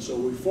kept coming. So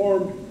we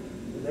formed,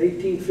 in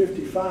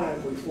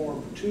 1855, we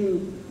formed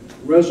 2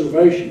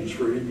 reservations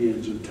for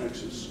Indians in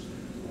Texas.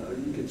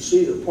 You can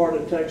see the part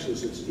of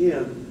Texas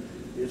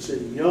it's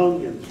in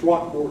Young and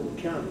Throckmorton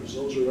counties.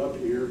 Those are up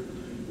here.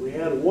 We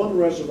had one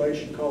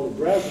reservation called the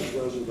Brazos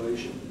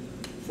Reservation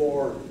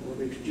for, let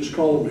me just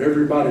call them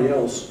everybody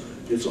else.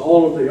 It's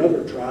all of the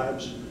other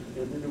tribes.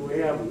 And then we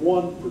have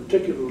one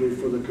particularly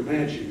for the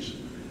Comanches.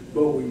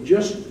 But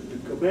the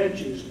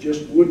Comanches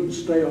just wouldn't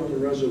stay on the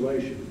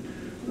reservation.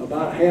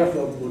 About half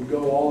of them would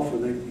go off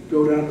and they'd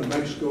go down to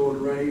Mexico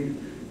and raid.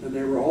 And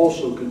they were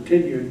also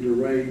continuing to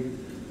raid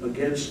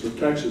against the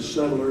Texas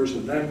settlers,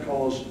 and that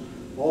caused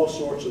all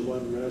sorts of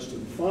unrest.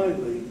 And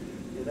finally,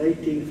 in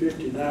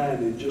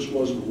 1859, it just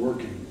wasn't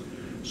working.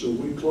 So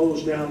we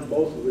closed down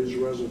both of these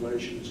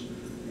reservations,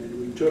 and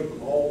we took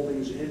all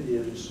these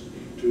Indians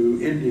to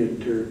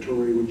Indian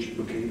Territory, which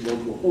became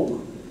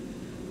Oklahoma.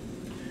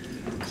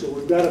 So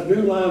we've got a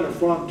new line of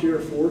frontier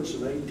forts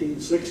in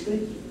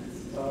 1860.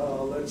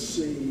 Let's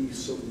see,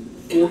 some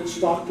Fort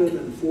Stockton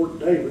and Fort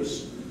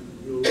Davis.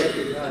 You'll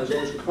recognize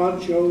those.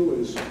 Concho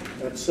is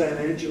at San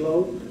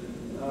Angelo.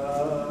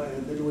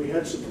 And then we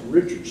had some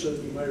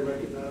Richardson you may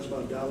recognize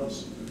by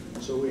Dallas.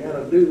 So we had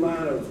a new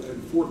line of,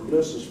 and Fort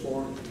Bliss is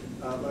formed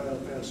out by El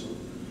Paso.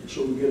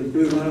 So we get a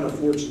new line of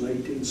forts in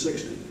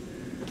 1860.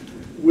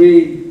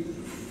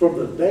 From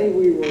the day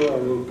we were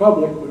a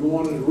republic, we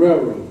wanted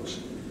railroads.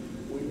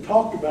 We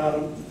talked about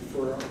them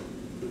for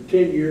the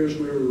 10 years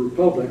we were a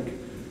republic,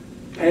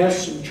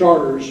 passed some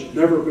charters,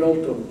 never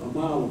built a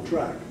mile of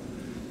track.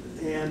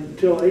 And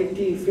until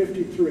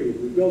 1853,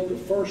 we built the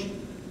first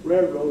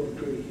railroad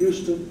between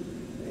Houston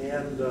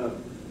and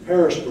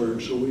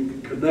Harrisburg, so we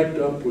could connect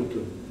up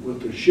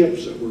with the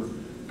ships that were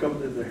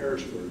coming into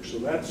Harrisburg. So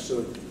that's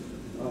the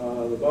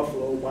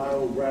Buffalo,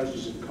 Bayou,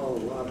 Brazos, and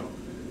Colorado.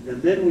 And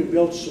then we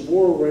built some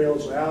more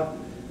rails out.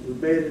 We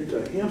made it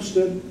to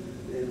Hempstead,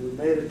 and we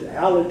made it to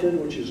Allerton,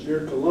 which is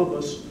near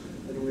Columbus.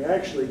 And we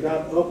actually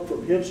got up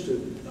from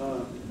Hempstead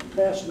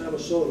past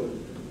Navasota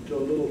to a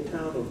little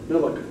town of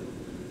Milliken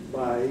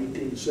by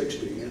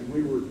 1860. And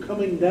we were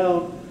coming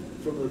down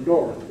from the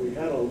north. We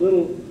had a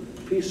little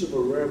piece of a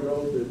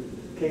railroad that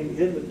came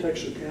into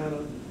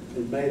Texarkana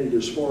and made it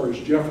as far as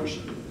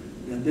Jefferson.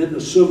 And then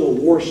the Civil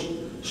War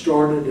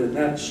started, and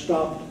that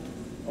stopped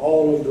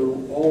all of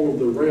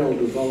the rail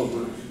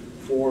development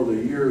for the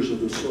years of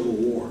the Civil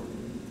War.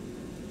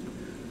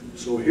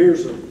 So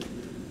here's a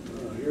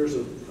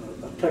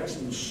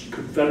Texan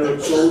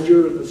Confederate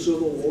soldier in the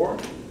Civil War.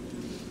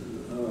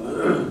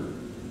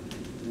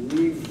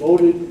 We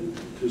voted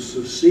to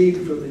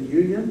secede from the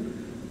Union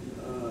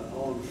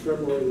on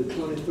February the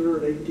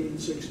 23rd,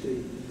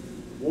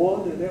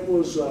 1861, and it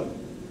was,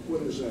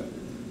 what is that,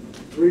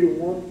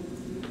 3-1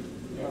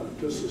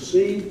 to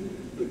secede.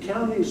 The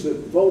counties that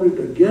voted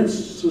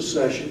against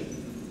secession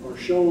are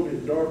shown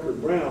in darker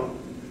brown.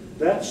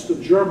 That's the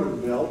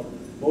German belt.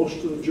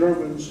 Most of the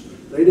Germans,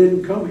 they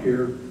didn't come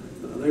here.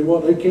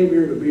 They came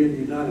here to be in the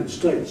United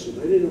States, so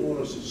they didn't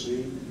want to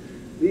secede.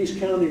 These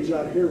counties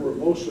out here were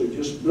mostly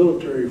just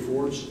military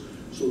forts,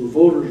 so the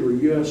voters were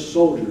U.S.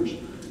 soldiers.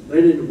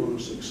 They didn't want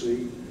to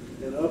succeed.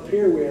 And up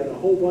here we had a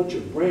whole bunch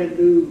of brand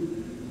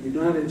new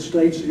United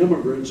States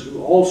immigrants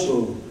who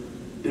also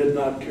did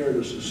not care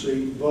to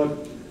secede,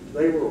 but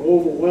they were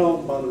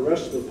overwhelmed by the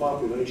rest of the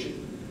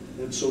population,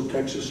 and so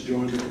Texas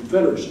joined the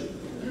Confederacy.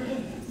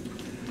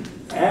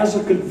 As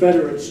a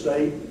Confederate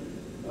state,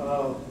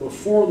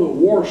 before the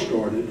war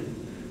started,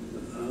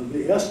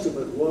 the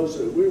estimate was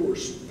that we were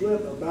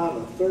split about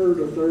a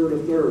third, a third, a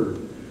third.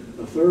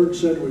 A third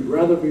said we'd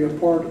rather be a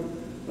part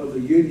of the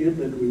Union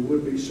than we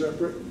would be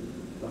separate.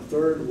 A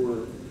third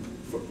were,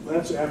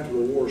 that's after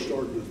the war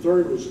started. The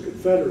third was the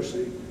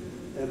Confederacy,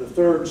 and the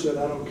third said,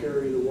 I don't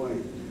care either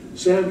way.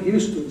 Sam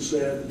Houston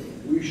said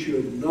we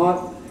should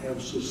not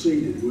have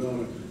seceded. We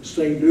ought to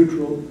stay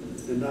neutral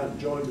and not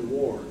join the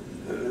war.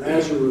 And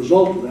as a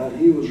result of that,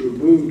 he was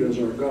removed as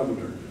our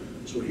governor.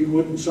 So he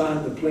wouldn't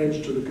sign the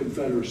pledge to the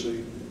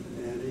Confederacy,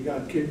 and he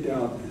got kicked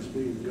out as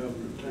being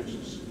governor of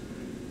Texas.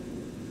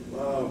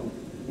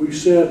 We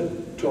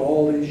said to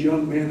all these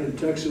young men in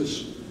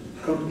Texas,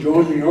 come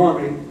join the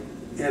Army,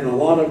 and a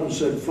lot of them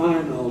said,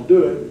 fine, I'll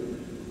do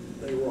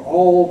it. They were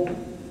all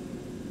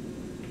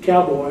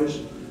cowboys,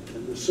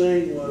 and the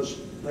saying was,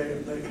 I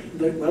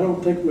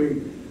don't think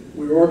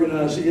we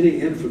organized any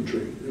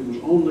infantry. It was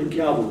only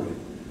cavalry.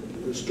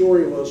 The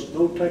story was,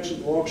 no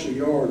Texan walks a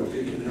yard if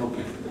he can help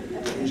it.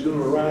 He's going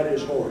to ride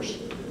his horse.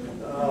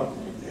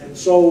 And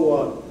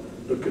so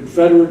the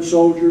Confederate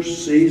soldiers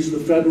seized the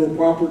federal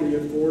property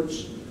at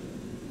forts,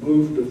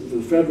 moved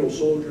the federal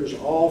soldiers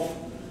off.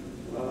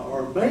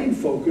 Our main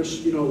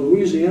focus, you know,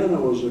 Louisiana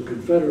was a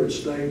Confederate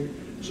state,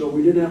 so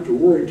we didn't have to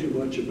worry too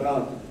much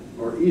about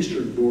our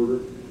eastern border,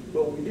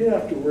 but we did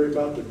have to worry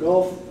about the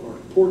Gulf, our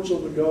ports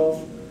on the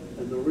Gulf,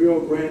 and the Rio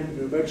Grande,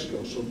 New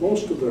Mexico. So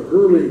most of the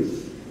early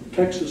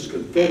Texas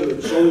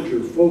Confederate soldier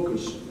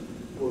focus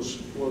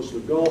was the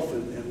Gulf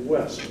and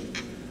West.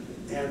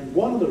 And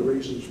one of the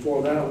reasons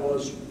for that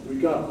was we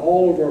got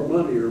all of our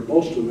money, or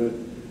most of it,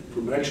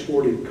 from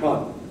exporting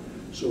cotton.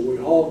 So we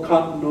hauled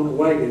cotton on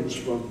wagons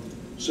from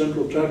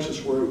central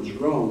Texas, where it was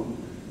grown,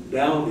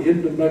 down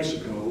into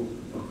Mexico,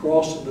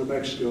 across into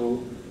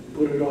Mexico,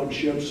 put it on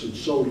ships and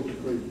sold it to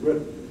Great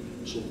Britain.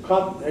 So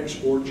cotton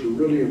exports are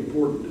really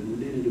important, and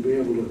we needed to be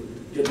able to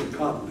get the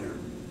cotton there.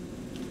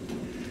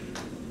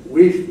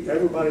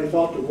 Everybody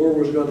thought the war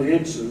was going to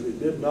end soon. It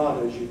did not,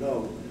 as you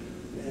know.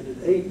 And in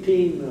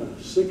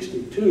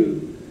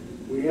 1862,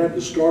 we had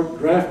to start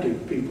drafting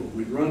people.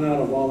 We'd run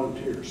out of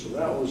volunteers. So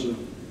that was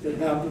it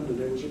happened, and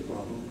it was a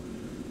problem.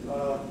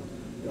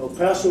 El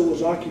Paso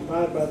was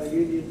occupied by the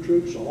Union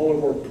troops. All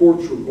of our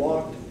ports were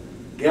blocked.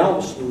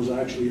 Galveston was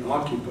actually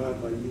occupied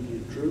by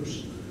Union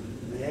troops.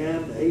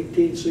 And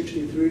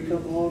 1863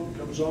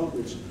 comes on.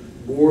 It's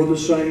more of the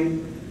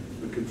same.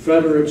 The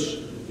Confederates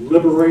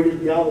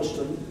liberated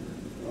Galveston,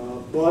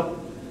 but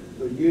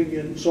the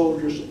Union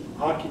soldiers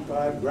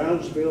occupied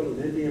Brownsville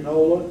and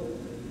Indianola.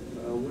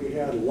 We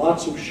had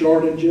lots of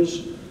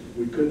shortages.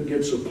 We couldn't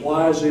get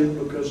supplies in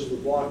because of the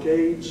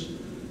blockades.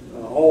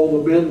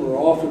 All the men were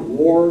off at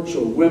war,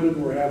 so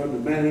women were having to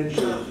manage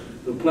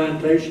the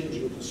plantations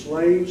with the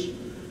slaves.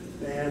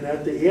 And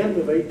at the end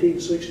of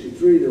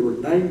 1863, there were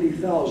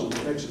 90,000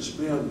 Texas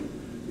men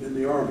in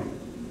the Army.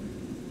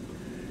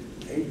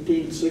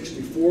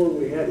 1864,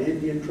 we had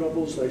Indian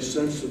troubles. They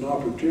sensed an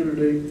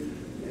opportunity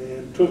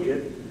and took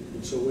it.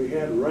 And so we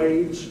had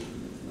raids.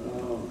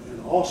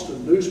 An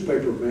Austin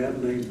newspaper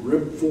man named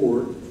Rip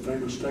Ford,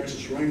 famous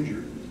Texas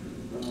Ranger,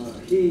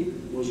 he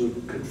was a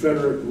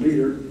Confederate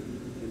leader,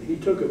 and he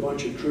took a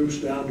bunch of troops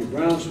down to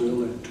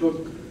Brownsville and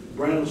took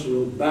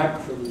Brownsville back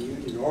from the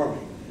Union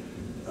Army.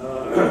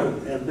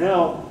 And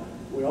now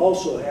we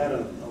also had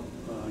a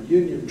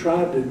Union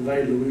tribe to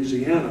invade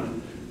Louisiana,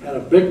 had a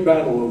big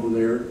battle over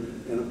there,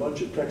 and a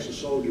bunch of Texas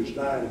soldiers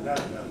died in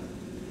that battle.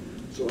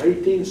 So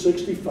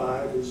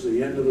 1865 is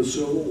the end of the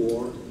Civil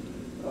War.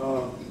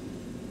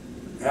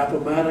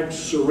 Appomattox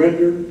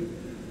surrendered.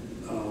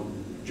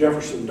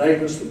 Jefferson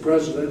Davis, the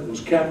president, was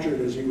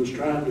captured as he was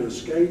trying to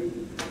escape.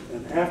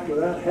 And after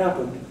that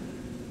happened,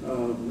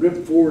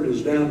 Rip Ford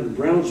is down in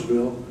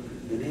Brownsville,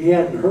 and he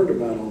hadn't heard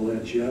about all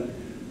that yet.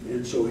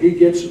 And so he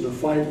gets in a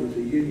fight with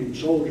the Union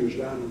soldiers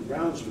down in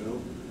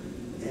Brownsville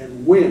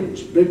and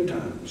wins big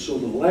time. So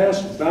the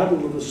last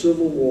battle of the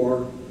Civil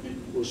War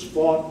was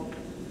fought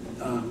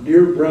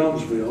near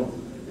Brownsville,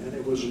 and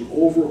it was an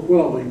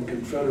overwhelming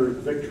Confederate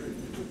victory.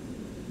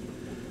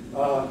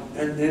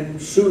 And then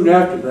soon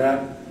after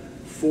that,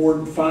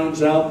 Ford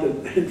finds out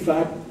that, in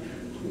fact,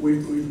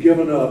 we've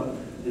given up,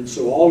 and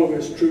so all of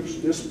his troops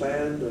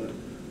disband.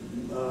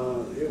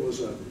 It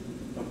was a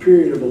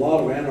period of a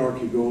lot of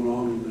anarchy going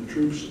on, and the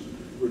troops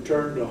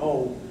returned to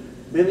home.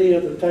 Many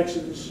of the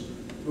Texans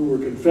who were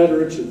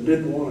Confederates and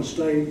didn't want to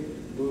stay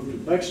moved to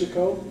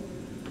Mexico.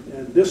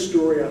 And this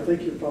story I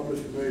think you're probably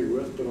familiar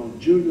with, but on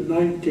June the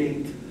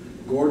 19th,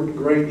 Gordon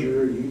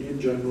Granger, Union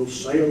General,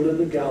 sailed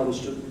into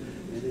Galveston,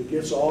 and he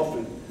gets off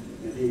and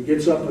he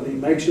gets up and he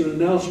makes an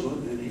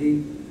announcement, and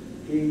he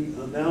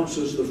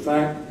announces the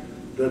fact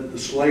that the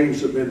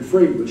slaves have been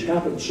freed, which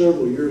happened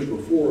several years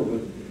before,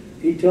 but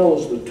he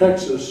tells the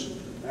Texas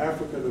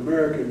African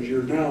Americans,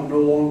 you're now no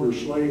longer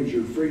slaves,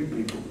 you're free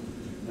people.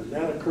 And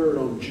that occurred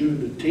on June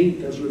the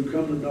 10th, as we've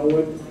come to know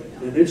it,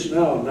 and it's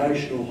now a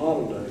national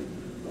holiday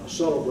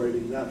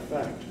celebrating that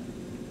fact.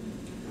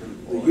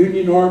 The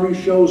Union Army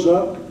shows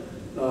up,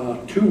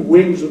 two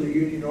wings of the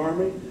Union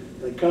Army.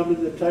 They come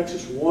into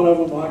Texas. One of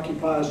them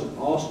occupies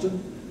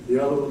Austin, the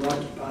other one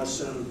occupies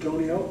San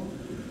Antonio.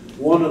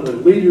 One of the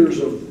leaders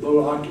of the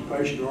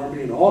occupation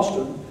army in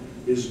Austin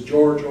is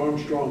George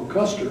Armstrong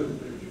Custer,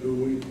 who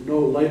we know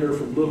later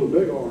from Little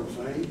Big Horn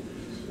fame.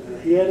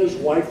 He had his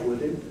wife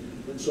with him.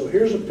 And so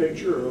here's a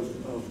picture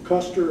of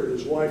Custer and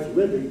his wife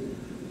Libby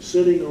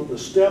sitting on the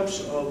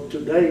steps of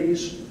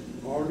today's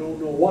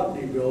Arnold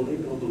Nowotny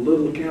building on the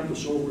little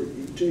campus over at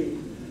UT.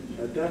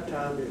 At that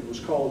time it was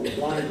called the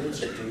Blind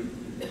Institute,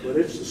 but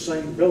it's the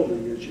same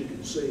building as you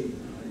can see.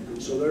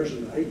 And so there's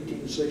an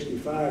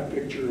 1865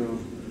 picture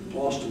of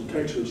Austin,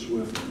 Texas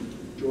with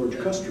George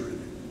Custer in it.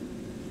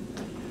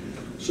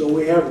 So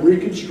we have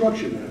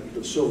Reconstruction after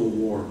the Civil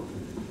War.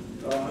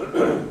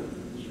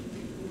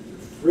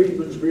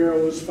 Freedmen's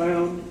Bureau is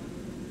found.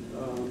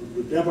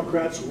 The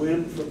Democrats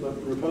win from the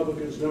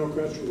Republicans.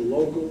 Democrats were the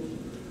locals.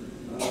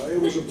 It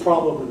was a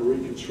problem in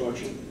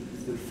Reconstruction.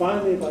 And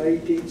finally, by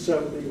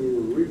 1870, we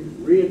were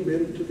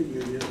readmitted to the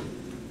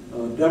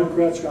Union.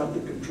 Democrats got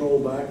the control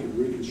back and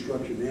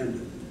Reconstruction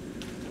ended.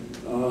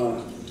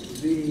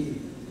 The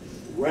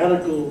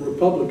radical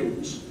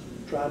Republicans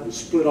tried to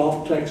split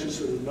off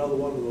Texas in another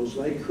one of those.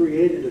 They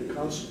created a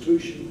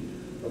constitution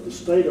of the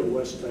state of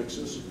West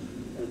Texas,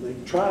 and they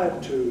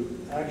tried to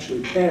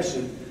actually pass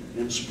it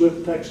and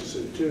split Texas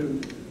in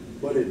two,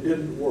 but it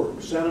didn't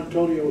work. San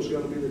Antonio was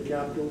going to be the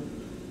capital,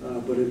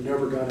 but it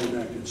never got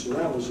enacted. So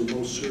that was the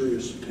most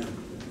serious attempt.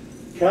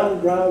 Cattle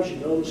drives, you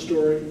know the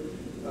story.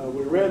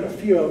 We ran a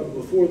few of them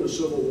before the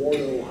Civil War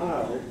to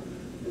Ohio,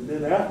 and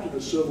then after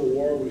the Civil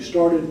War, we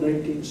started in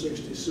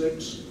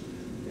 1866,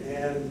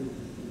 and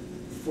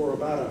for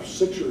about a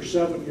 6 or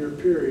 7 year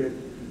period,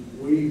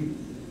 we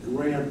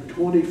ran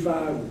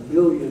 25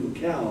 million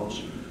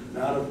cows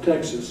out of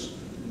Texas,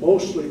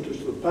 mostly to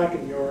the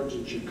packing yards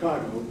in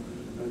Chicago,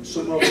 and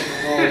some of them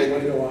went all the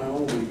way to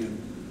Wyoming and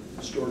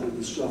stored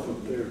the stuff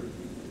up there.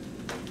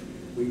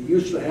 We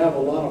used to have a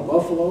lot of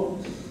buffalo,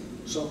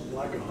 something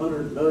like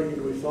 100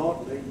 million we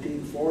thought in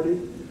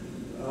 1840.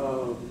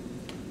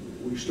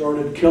 We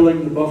started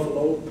killing the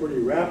buffalo pretty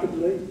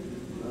rapidly.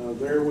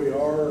 There we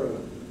are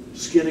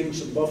skinning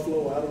some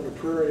buffalo out on the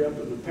prairie up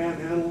in the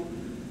Panhandle.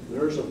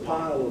 There's a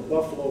pile of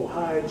buffalo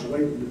hides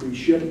waiting to be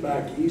shipped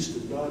back east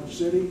to Dodge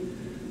City.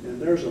 And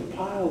there's a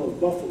pile of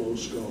buffalo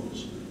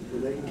skulls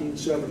from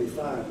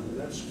 1875. And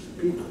that's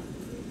people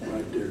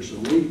right there. So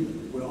we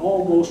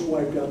almost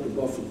wiped out the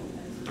buffalo.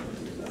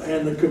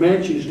 And the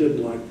Comanches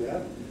didn't like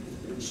that.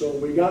 And so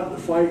we got in a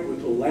fight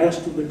with the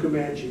last of the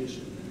Comanches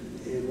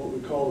in what we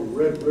call the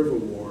Red River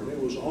War. And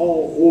it was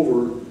all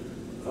over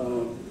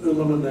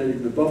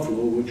eliminating the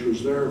buffalo, which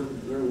was their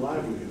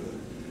livelihood.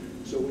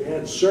 So we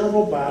had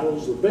several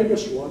battles. The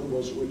biggest one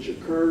was which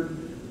occurred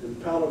in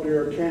Palo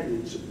Duro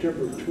Canyon,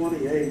 September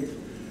 28th.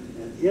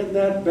 And in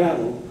that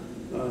battle,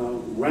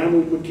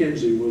 Ranald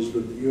McKenzie was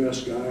the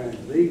U.S. guy,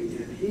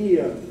 and he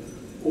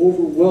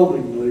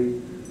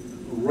overwhelmingly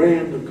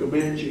ran the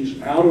Comanches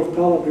out of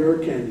Palo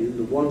Duro Canyon,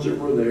 the ones that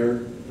were there.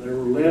 They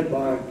were led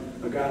by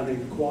a guy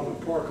named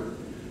Quanah Parker.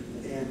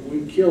 And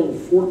we killed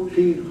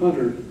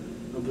 1,400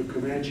 of the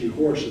Comanche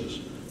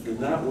horses, and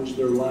that was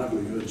their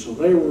livelihood. So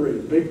they were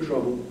in big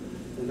trouble,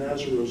 and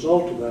as a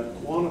result of that,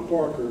 Quanah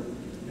Parker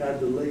had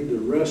to lead the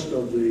rest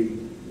of the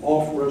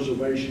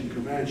off-reservation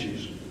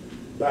Comanches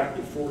back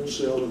to Fort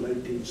Sill in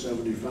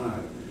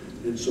 1875.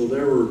 And so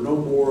there were no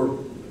more,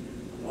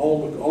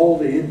 all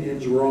the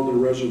Indians were on the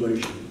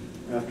reservation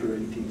after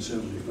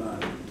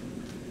 1875.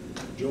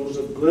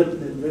 Joseph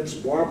Glidden invents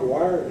barbed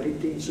wire in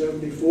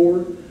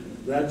 1874.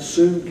 That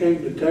soon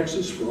came to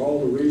Texas for all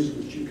the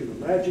reasons that you can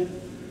imagine.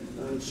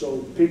 And so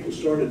people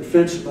started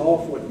fencing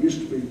off what used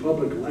to be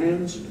public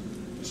lands.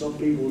 Some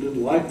people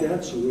didn't like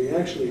that, so we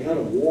actually had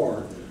a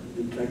war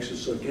in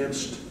Texas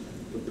against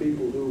the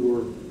people who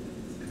were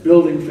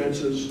building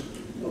fences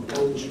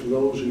opposed to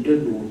those who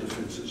didn't want the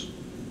fences.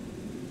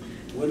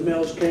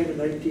 Windmills came in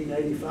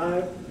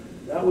 1885.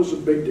 That was a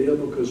big deal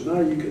because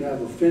now you could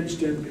have a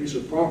fenced-in piece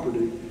of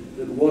property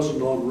that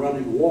wasn't on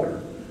running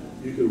water.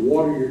 You could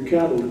water your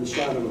cattle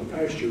inside of a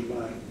pasture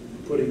by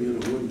putting in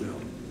a windmill.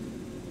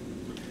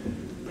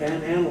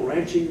 Panhandle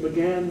ranching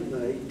began in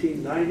the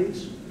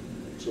 1890s.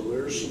 So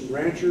there's some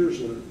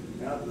ranchers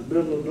out in the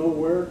middle of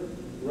nowhere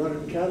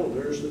running cattle.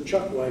 There's the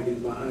chuck wagon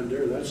behind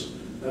there.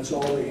 That's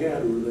all they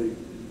had where they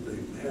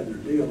had their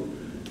deal.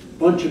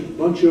 Bunch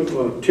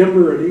of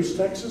timber in East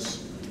Texas.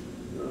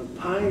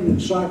 Pine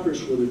and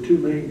cypress were the two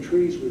main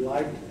trees we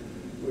liked.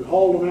 We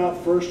hauled them out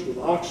first with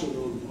oxen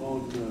on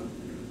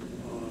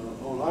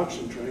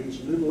oxen trains,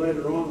 and then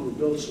later on we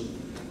built some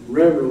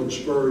railroad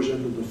spurs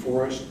into the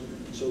forest.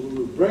 So we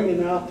were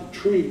bringing out the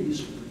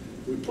trees.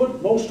 We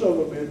put most of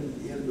them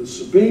in the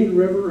Sabine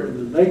River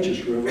and the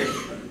Neches River,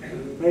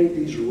 and we made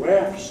these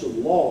rafts of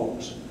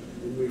logs,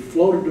 and we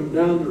floated them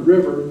down the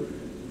river.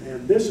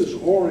 And this is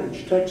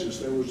Orange, Texas.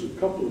 There was a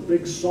couple of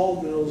big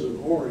sawmills in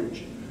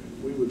Orange.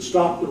 We would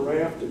stop the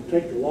raft and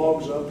take the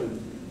logs up and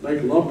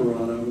make lumber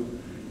out of them.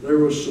 There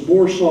was some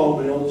more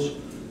sawmills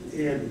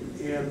in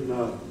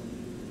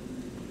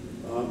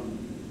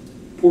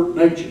Port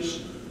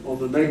Neches on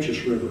the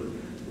Neches River.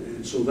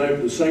 And so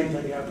the same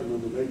thing happened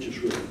on the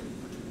Neches River.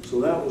 So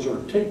that was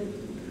our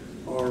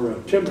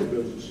timber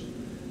business.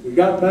 We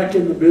got back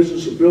in the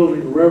business of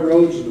building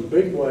railroads in a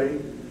big way.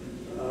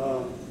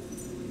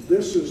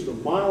 This is the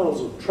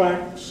miles of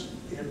tracks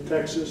in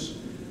Texas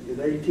in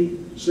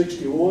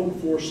 1861,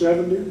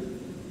 470.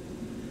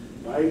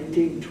 By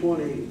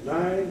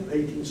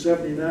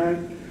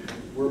 1879,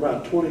 we're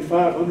about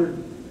 2,500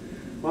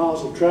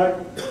 miles of track.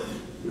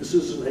 This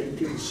is an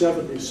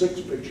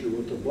 1876 picture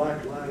with the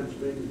black lines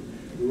being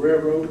the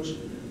railroads.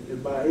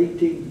 And by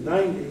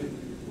 1890,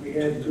 we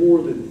had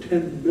more than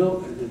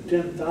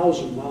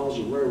 10,000 miles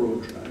of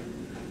railroad track.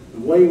 The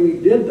way we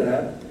did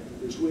that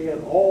is we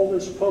had all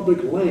this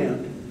public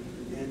land,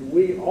 and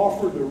we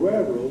offered the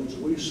railroads,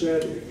 we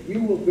said, if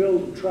you will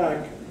build a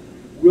track,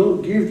 we'll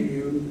give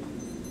you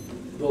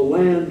the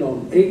land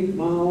on 8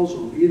 miles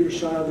on either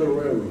side of the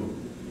railroad.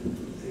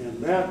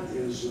 And that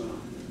is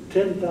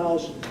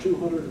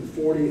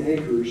 10,240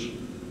 acres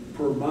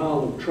per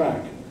mile of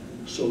track.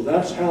 So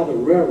that's how the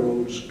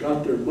railroads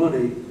got their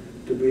money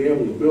to be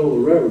able to build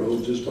the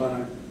railroads, is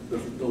by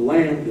the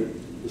land that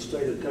the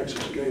state of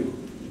Texas gave them.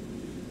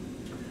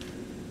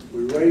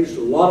 We raised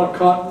a lot of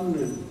cotton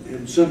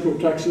in central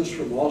Texas,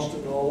 from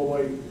Austin all the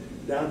way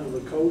down to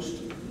the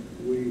coast.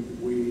 We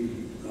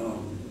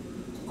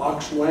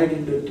ox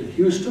wagoned it to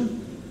Houston,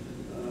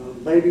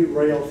 maybe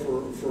rail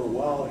for a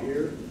while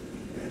here.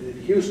 And in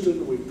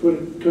Houston, we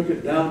took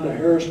it down to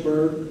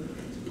Harrisburg,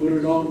 put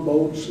it on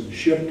boats, and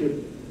shipped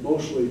it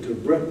mostly to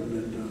Britain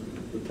and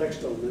the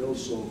textile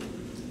mills. So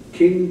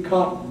King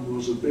cotton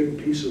was a big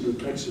piece of the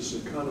Texas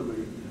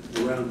economy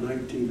around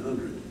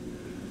 1900.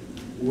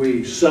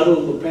 We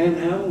settled the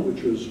Panhandle,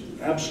 which was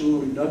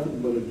absolutely nothing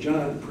but a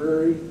giant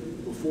prairie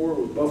before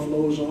with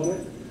buffaloes on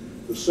it.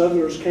 The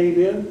settlers came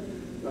in.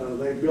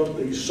 They built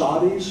these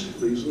soddies,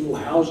 these little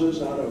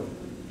houses out of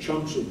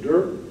chunks of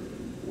dirt.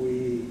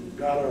 We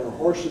got our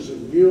horses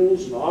and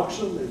mules and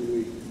oxen, and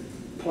we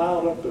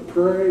plowed up the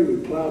prairie. We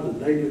plowed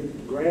the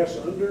native grass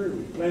under, and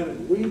we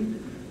planted wheat.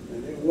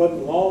 And it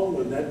wasn't long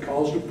when that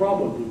caused a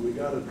problem. When we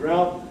got a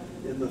drought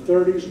in the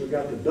 30s, we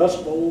got the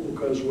Dust Bowl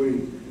because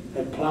we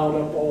had plowed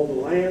up all the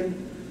land.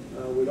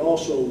 We'd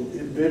also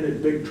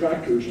invented big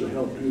tractors to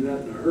help do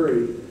that in a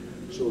hurry.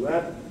 So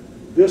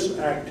this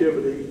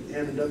activity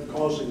ended up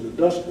causing the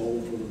Dust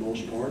Bowl for the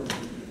most part.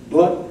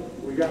 But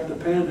we got the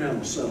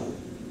Panhandle settled.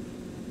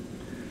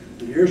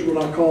 And here's what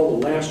I call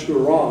the last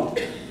hurrah.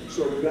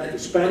 So we got the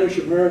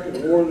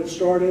Spanish-American War that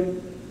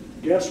started.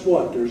 Guess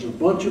what? There's a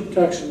bunch of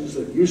Texans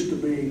that used to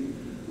be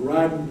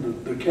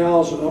riding the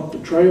cows up the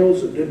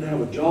trails that didn't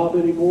have a job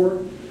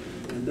anymore.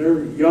 And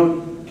they're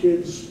young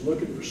kids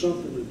looking for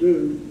something to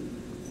do.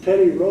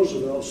 Teddy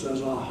Roosevelt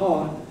says,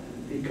 aha,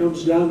 he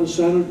comes down to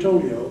San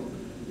Antonio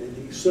and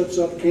he sets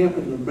up camp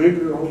in the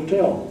Menger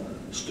Hotel,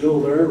 still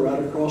there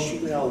right across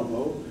from the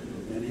Alamo.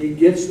 And he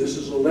gets, this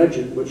is a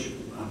legend, which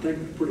I think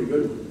is a pretty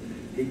good one,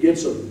 he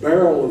gets a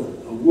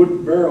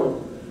wooden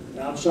barrel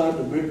outside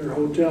the Menger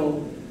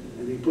Hotel,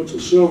 and he puts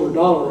a silver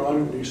dollar on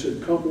it, and he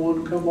said, come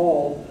one, come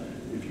all.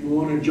 If you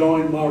want to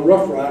join my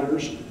Rough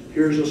Riders,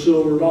 here's a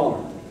silver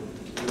dollar.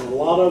 And a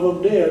lot of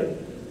them did.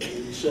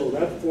 So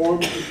that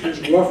formed his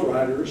Rough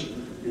Riders,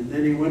 and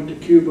then he went to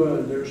Cuba,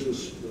 and there's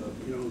this, the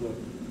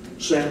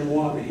San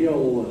Juan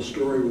Hill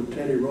story with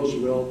Teddy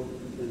Roosevelt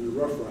and the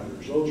Rough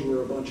Riders. Those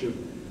were a bunch of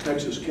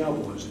Texas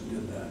cowboys that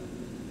did that.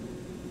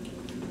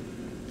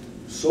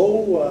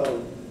 So,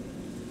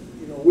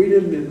 we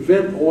didn't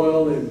invent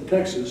oil in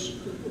Texas.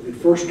 It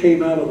first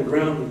came out of the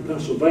ground in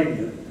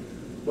Pennsylvania.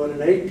 But in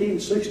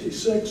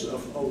 1866, a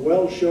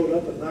well showed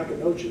up in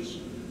Nacogdoches.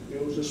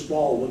 It was a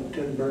small one,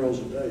 10 barrels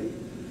a day.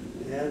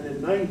 And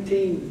in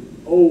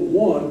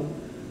 1901,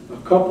 a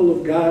couple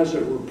of guys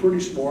that were pretty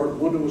smart,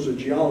 one was a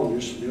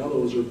geologist, the other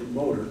was a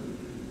promoter,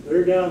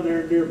 they're down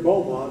there near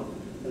Beaumont,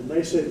 and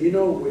they said,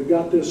 we've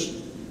got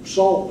this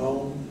salt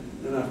dome,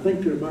 and I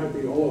think there might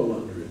be oil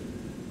under it.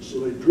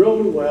 So they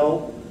drilled a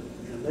well,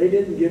 and they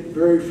didn't get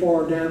very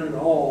far down at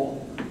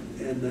all,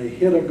 and they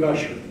hit a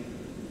gusher.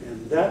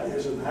 And that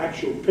is an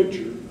actual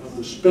picture of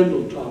the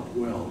Spindletop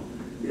well.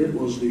 It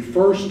was the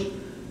first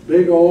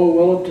big oil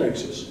well in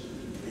Texas.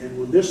 And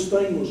when this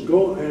thing was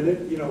going, and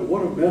it,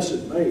 what a mess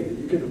it made. And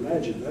you can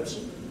imagine, that's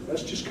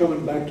just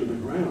coming back to the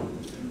ground.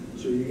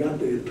 So you got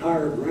the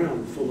entire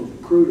ground full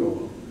of crude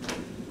oil.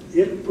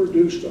 It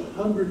produced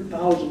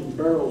 100,000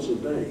 barrels a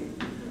day.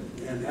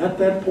 And at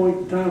that point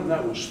in time,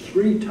 that was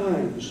 3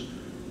 times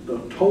the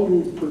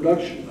total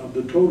production of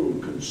the total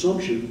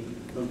consumption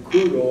of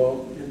crude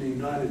oil in the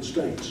United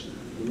States.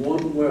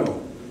 One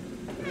well.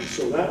 And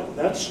so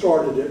that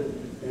started it,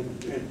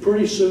 and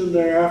pretty soon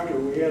thereafter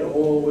we had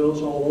oil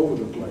wells all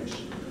over the place.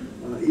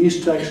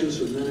 East Texas,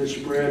 and then it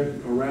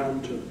spread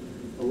around to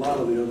a lot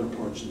of the other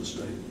parts of the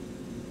state.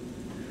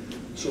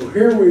 So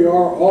here we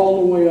are all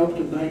the way up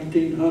to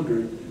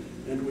 1900,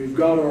 and we've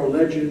got our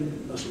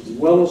legend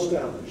well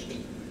established.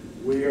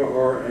 We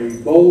are a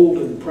bold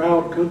and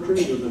proud country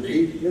with a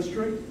deep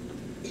history.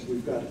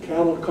 We've got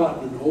cattle,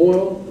 cotton, and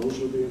oil. Those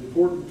are the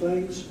important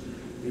things.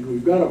 And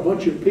we've got a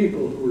bunch of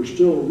people who are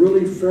still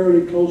really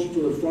fairly close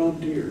to the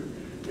frontier,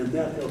 and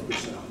that helped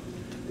us out.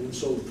 And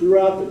so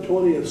throughout the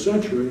 20th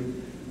century,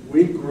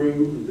 we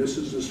grew, and this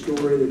is a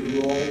story that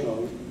you all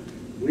know,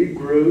 we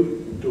grew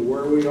to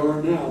where we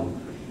are now,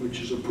 which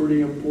is a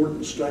pretty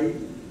important state.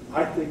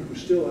 I think we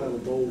still have a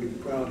bold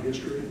and proud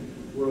history.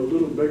 We're a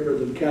little bigger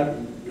than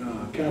cattle,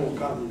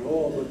 cotton, and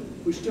oil, but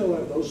we still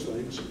have those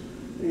things.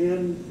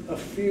 And a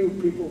few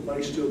people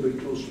may still be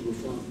close to the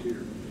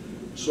frontier.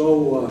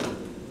 So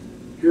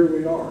here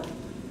we are,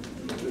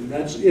 and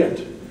that's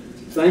it.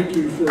 Thank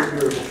you for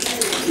your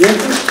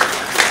interest.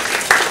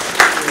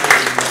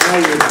 And I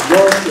would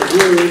love to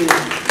hear any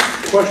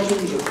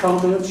questions or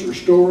comments or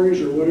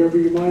stories or whatever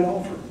you might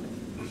offer.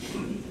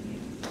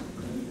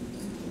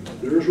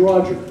 There's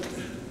Roger.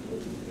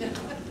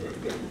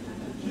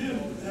 Jim,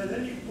 at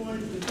any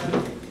point in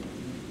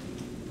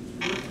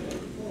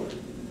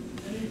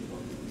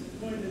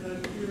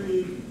that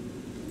period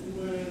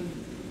when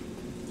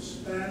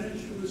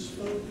Spanish was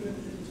spoken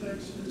in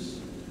Texas?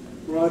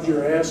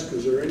 Roger asked,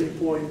 is there any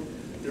point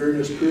during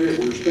this period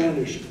where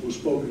Spanish was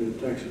spoken in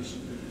Texas?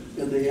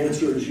 And the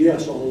answer is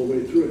yes, all the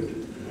way through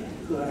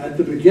it. At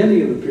the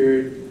beginning of the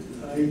period,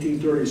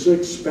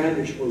 1836,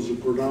 Spanish was the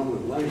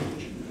predominant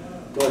language,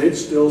 but it's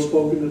still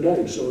spoken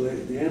today. So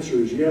the answer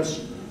is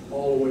yes,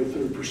 all the way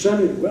through.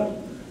 Percentage,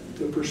 well,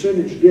 the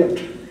percentage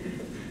dipped.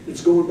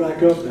 It's going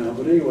back up now,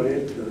 but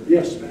anyway,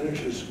 yes,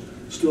 Spanish is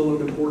still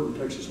an important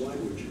Texas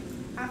language.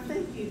 I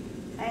think you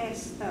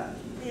asked,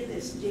 did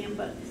this, Jim,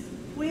 but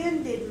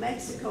when did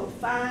Mexico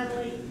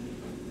finally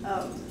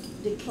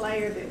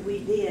declare that we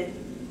did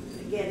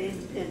get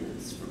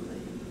independence from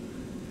them?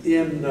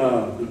 In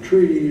the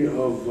Treaty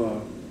of,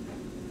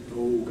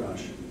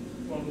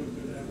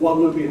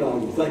 Guadalupe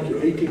Hidalgo, thank you,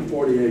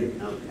 1848,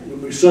 Okay.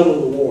 when we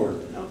settled the war.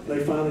 Okay.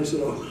 They finally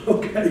said, oh,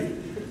 okay,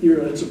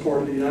 that's a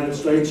part of the United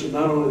States, and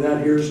not only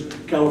that, here's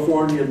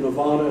California and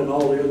Nevada and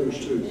all the others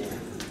too.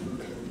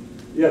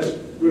 Yes,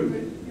 Ruth.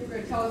 You're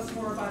going to tell us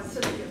more about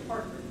Cynthia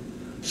Parker.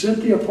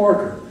 Cynthia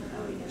Parker.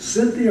 Oh, yeah.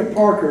 Cynthia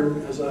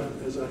Parker, as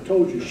I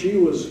told you, she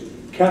was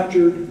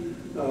captured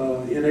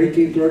in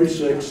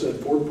 1836 at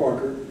Fort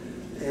Parker,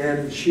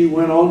 and she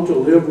went on to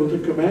live with the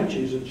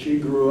Comanches, and she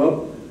grew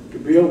up to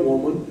be a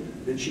woman,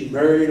 and she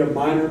married a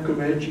minor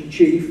Comanche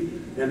chief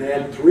and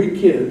had 3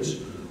 kids,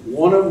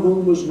 one of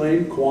whom was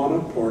named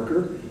Quanah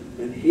Parker,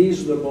 and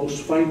he's the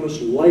most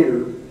famous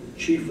later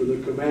chief of the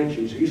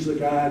Comanches. He's the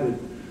guy that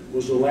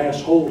was the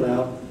last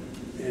holdout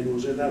and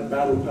was in that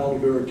Battle of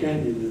Paladura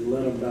Canyon and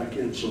let them back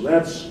in. So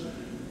that's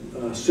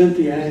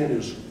Cynthia Ann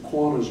is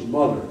Quanah's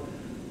mother.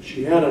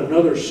 She had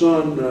another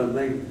son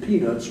named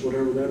Peanuts,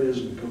 whatever that is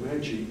in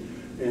Comanche,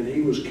 and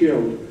he was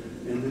killed.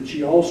 And then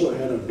she also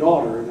had a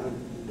daughter, and I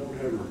don't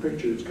have her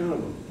picture. It's kind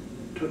of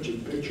a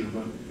touching picture,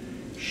 but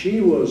she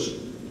was,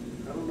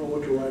 I don't know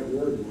what the right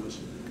word was.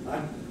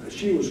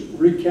 She was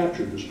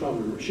recaptured, is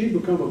probably right. She'd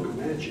become a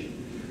Comanche.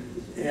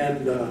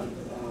 And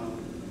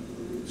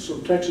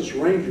some Texas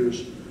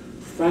Rangers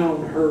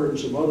found her and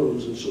some other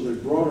ones, and so they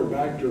brought her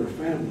back to her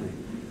family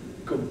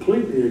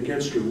completely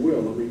against her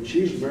will. I mean,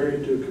 she's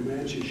married to a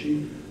Comanche.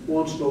 She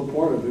wants no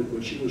part of it,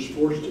 but she was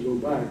forced to go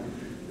back.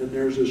 And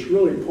there's this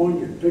really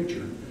poignant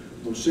picture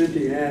of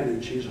Cynthia Ann,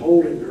 and she's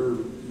holding her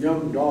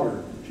young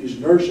daughter. She's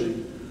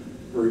nursing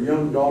her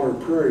young daughter,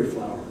 Prairie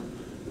Flower.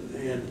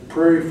 And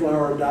Prairie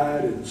Flower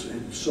died,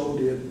 and so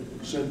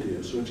did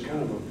Cynthia. So it's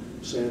kind of a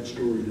sad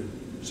story to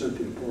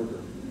Cynthia Parker.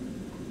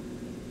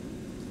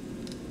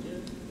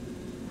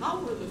 How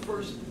were the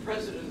first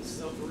presidents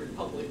of the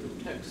Republic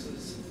of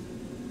Texas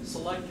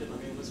selected? I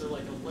mean, was there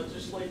like a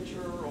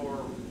legislature,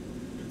 or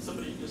did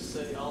somebody just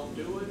say, I'll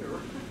do it? Or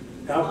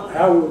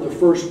How were the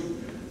first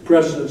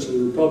presidents of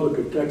the Republic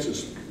of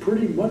Texas?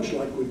 Pretty much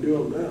like we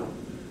do them now.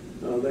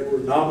 They were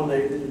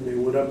nominated, and they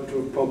went up to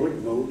a public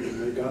vote,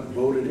 and they got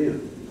voted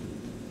in.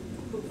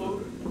 who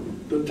voted?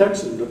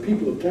 The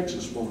people of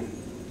Texas voted.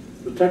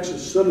 The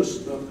Texas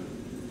citizens,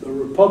 the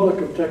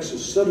Republic of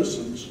Texas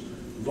citizens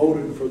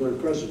voted for their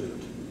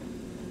president.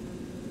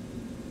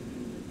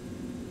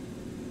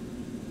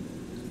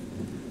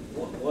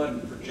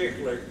 One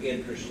particular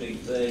interesting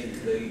thing,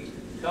 the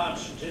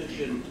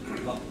Constitution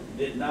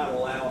did not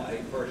allow a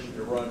person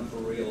to run for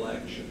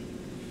re-election.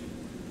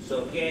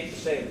 So Kansas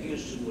Sam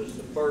Houston was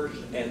the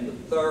first and the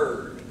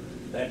third.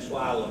 That's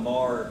why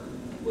Lamar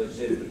was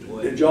in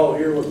between. Did y'all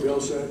hear what Bill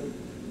said?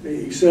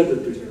 He said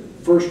that the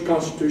first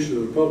Constitution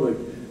of the Republic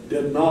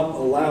did not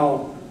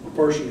allow a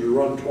person to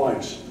run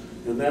twice.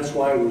 And that's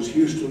why it was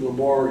Houston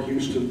Lamar,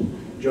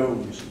 Houston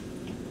Jones,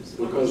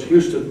 because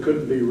Houston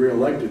couldn't be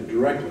reelected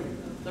directly.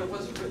 There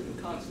was a written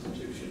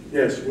constitution.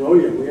 Yes, well,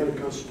 yeah, we had a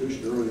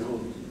constitution early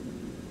on.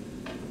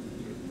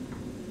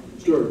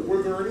 Stuart?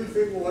 Were there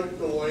anything like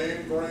the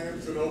land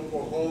grants in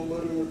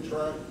Oklahoma to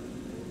attract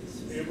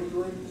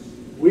immigrants?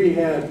 We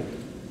had,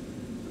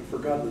 I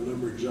forgot the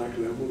number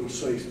exactly, I'm going to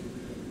say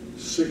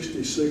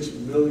 66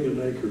 million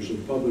acres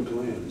of public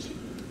lands.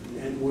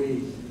 And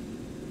we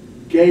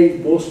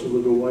gave most of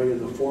it away in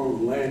the form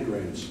of land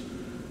grants.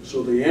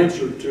 So the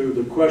answer to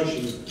the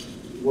question,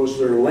 was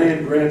there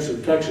land grants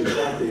in Texas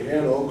like they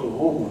had in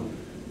Oklahoma?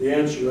 The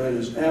answer to that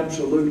is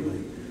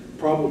absolutely.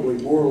 Probably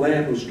more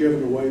land was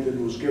given away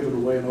than was given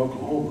away in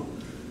Oklahoma.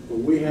 But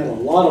we had a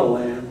lot of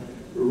land.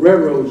 The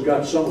railroads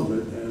got some of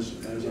it,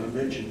 as I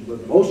mentioned,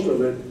 but most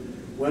of it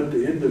went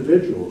to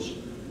individuals.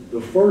 The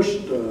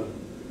first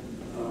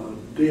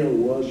deal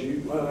was,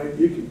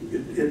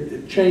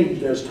 it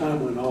changed as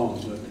time went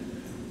on, but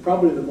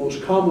probably the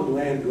most common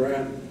land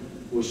grant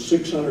was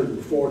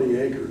 640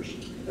 acres.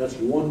 That's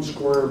 1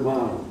 square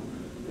mile,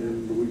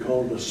 and we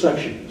call it a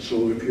section.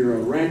 So if you're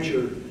a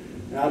rancher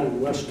out in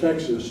West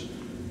Texas,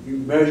 you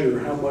measure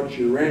how much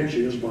your ranch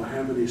is by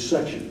how many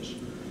sections.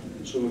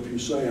 So if you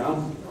say,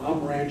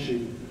 I'm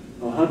ranching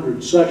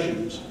 100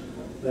 sections,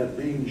 that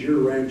means you're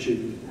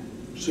ranching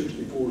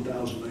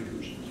 64,000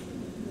 acres.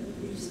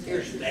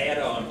 Here's an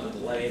add-on to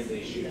the land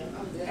issue.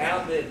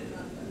 How did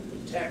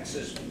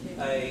Texas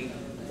pay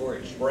for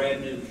its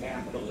brand new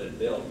capital it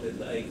built in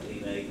the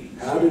 1880s?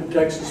 How did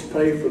Texas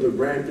pay for the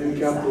brand new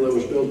capital that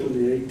was built in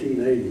the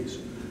 1880s?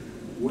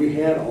 We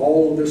had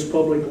all of this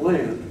public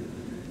land.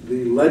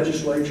 The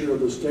legislature of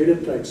the state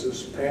of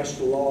Texas passed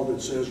a law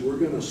that says we're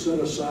going to set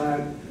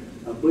aside,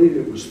 I believe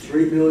it was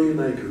 3 million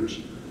acres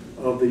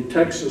of the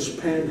Texas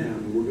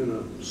Panhandle. We're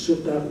going to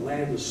set that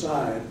land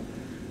aside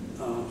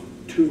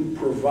to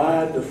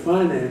provide the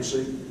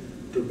financing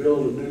to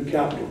build a new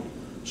capitol.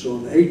 So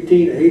in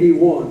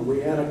 1881,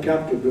 we had a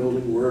capitol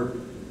building where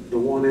the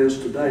one is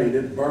today, and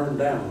it burned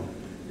down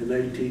in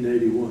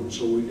 1881.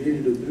 So we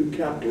needed a new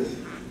capitol,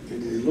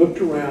 and we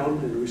looked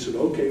around and we said,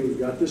 okay, we've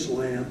got this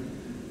land.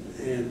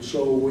 And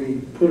so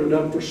we put it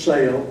up for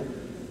sale,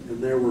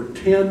 and there were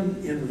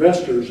 10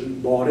 investors who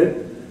bought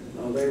it.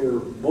 They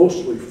were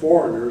mostly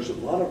foreigners, a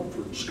lot of them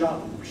from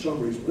Scotland for some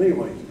reason. But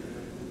anyway,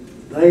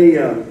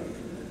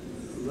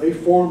 they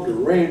formed a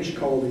ranch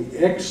called the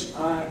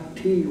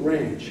XIT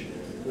Ranch.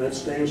 That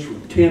stands for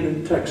 10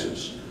 in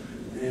Texas.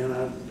 And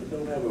I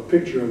don't have a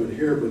picture of it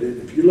here, but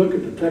if you look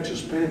at the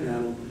Texas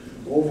Panhandle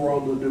over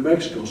on the New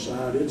Mexico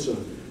side, it's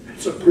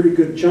a pretty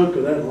good chunk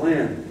of that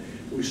land.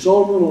 We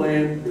sold the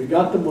land, we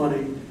got the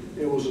money,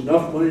 it was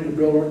enough money to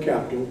build our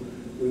capitol.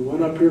 We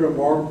went up here to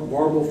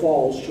Marble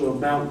Falls to a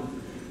mountain,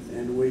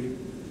 and we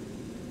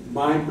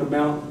mined the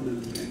mountain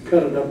and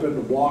cut it up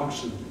into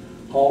blocks and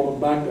hauled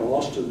them back to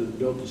Austin and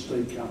built the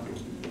state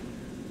capitol.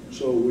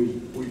 So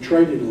we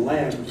traded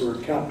land for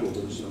a capital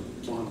as a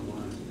bottom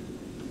line.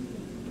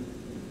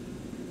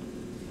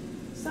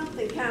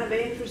 Something kind of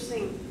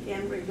interesting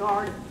in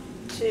regard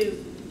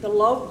to the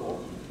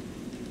local.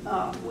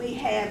 We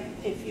have,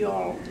 if you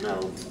all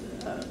know,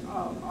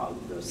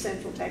 the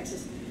Central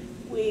Texas,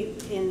 we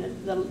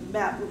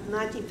about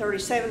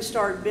 1937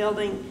 started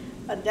building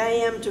a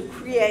dam to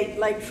create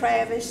Lake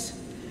Travis,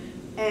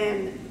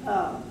 and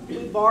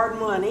we borrowed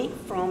money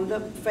from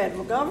the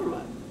federal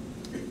government.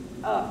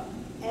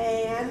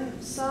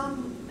 And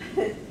some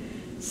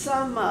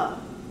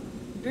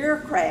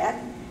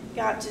bureaucrat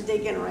got to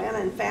digging around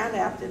and found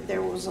out that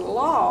there was a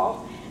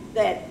law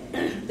that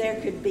there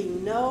could be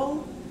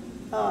no,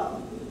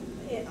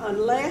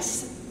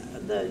 unless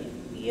the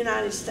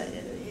United States,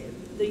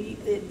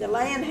 the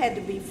land had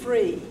to be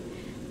free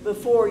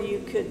before you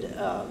could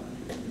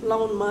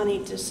loan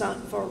money to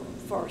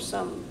for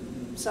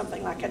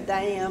something like a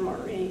dam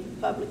or any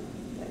public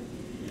thing.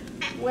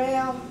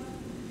 Well,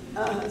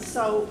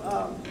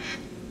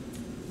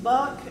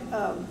 Buck,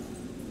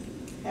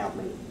 help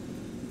me,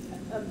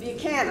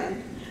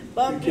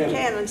 Buck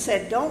Buchanan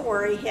said, don't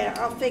worry,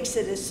 I'll fix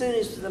it as soon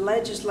as the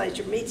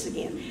legislature meets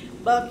again.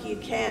 Buck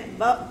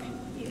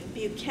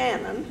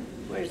Buchanan,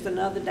 where's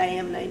another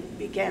dam named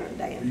Buchanan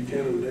Dam?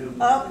 Buchanan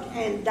Dam. Up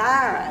and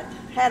died,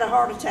 had a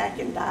heart attack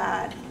and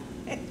died.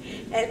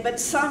 But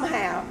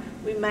somehow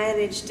we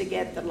managed to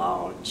get the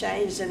law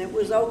changed, and it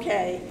was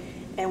okay,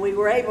 and we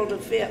were able to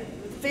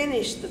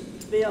finish the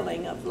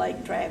building of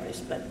Lake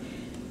Travis,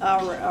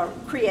 or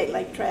create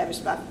Lake Travis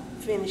by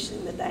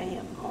finishing the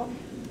dam,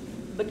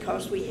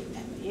 because we,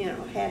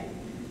 had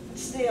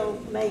still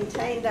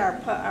maintained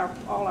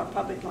all our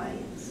public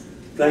lands.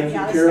 Thank you,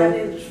 Got us Carol.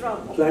 into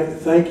trouble.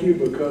 Thank you,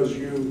 because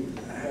you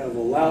have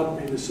allowed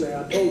me to say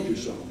I told you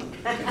so.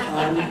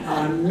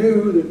 I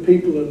knew that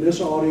people in this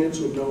audience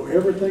would know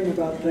everything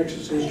about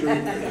Texas history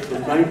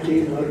from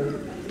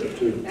 1900 to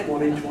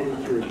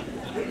 2023.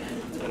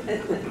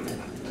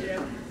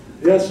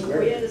 Yes, We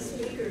Mary. had a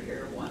speaker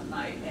here one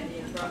night, and he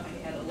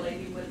had a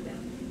lady with him,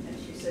 and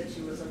she said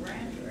she was a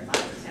rancher, and I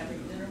was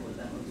having dinner with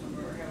them when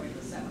we were having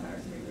the seminar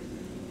speakers,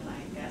 and I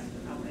asked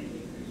her how many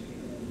acres she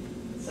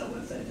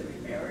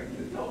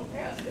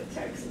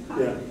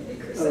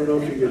don't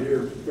know if you could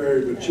hear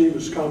Mary, but she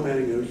was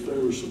commenting that there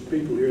were some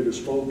people here that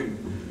spoke, and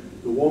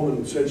the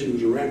woman said she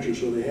was a rancher,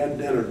 so they had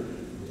dinner.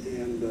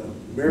 And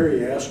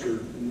Mary asked her,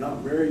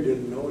 Mary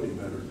didn't know any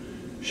better.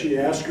 She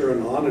asked her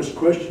an honest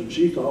question,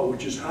 she thought,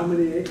 which is, how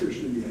many acres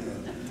do you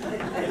have?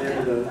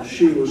 And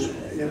she was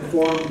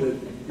informed that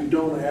you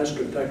don't ask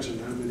a Texan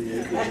how many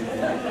acres you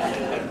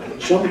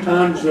have.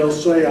 Sometimes they'll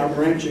say, I'm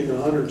ranching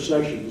 100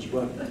 sections,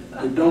 but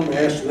you don't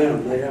ask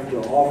them, they have to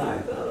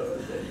offer.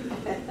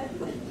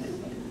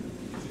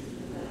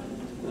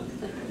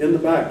 In the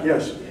back,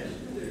 yes.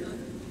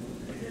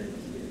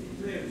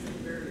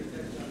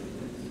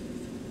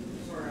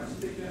 Sorry, I'll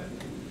speak up.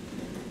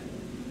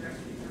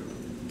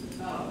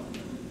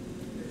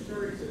 There's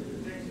stories of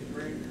the Texas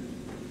Rangers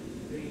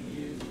being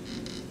used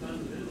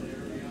fundamentally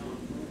early on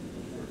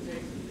for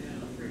chasing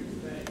down freed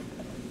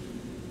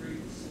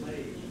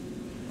slaves,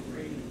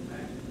 bringing them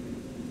back.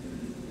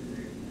 Is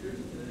there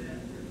truth to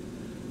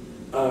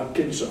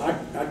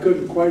that? I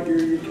couldn't quite hear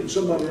you. Can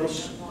somebody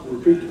else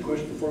repeat the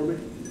question for me?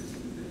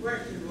 The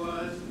question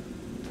was,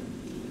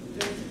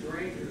 Texas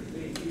Rangers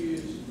being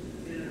used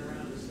in and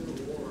around the Civil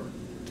War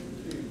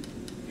to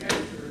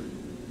capture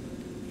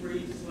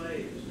freed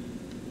slaves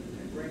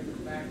and bring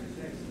them back to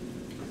Texas.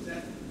 Is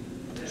that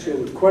So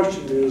the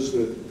question is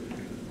that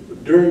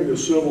during the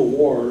Civil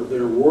War,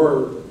 there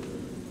were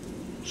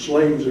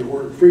slaves that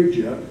weren't freed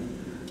yet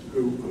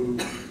who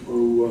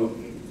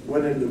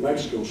went into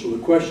Mexico. So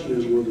the question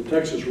is, were the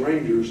Texas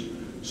Rangers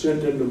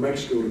sent into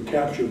Mexico to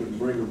capture them and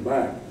bring them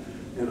back?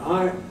 And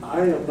I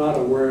am not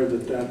aware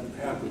that that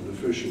happened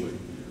officially.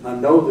 I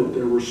know that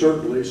there were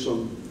certainly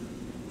some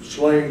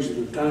slaves at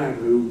the time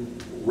who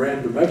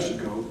ran to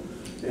Mexico,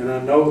 and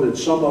I know that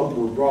some of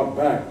them were brought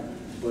back,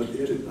 but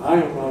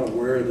I am not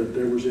aware that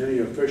there was any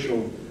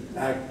official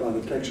act by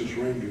the Texas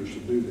Rangers to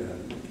do that.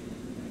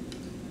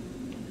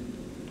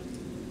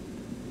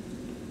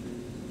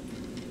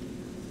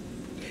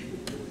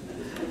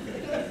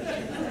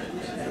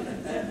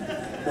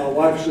 My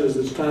wife says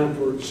it's time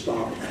for it to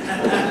stop.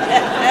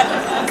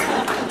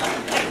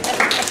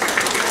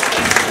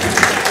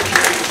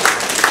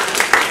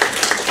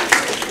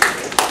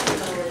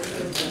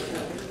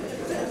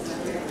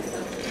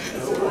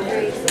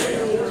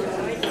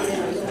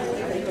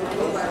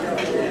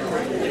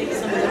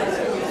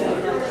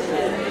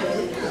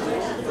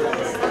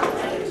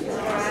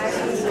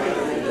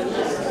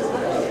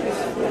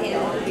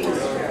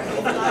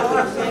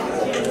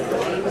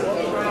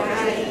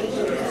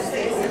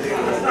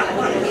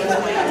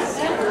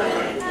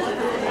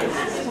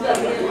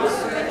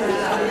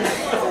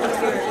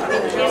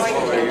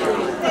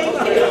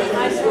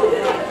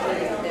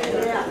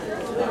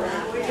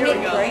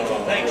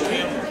 Thanks,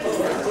 Jim.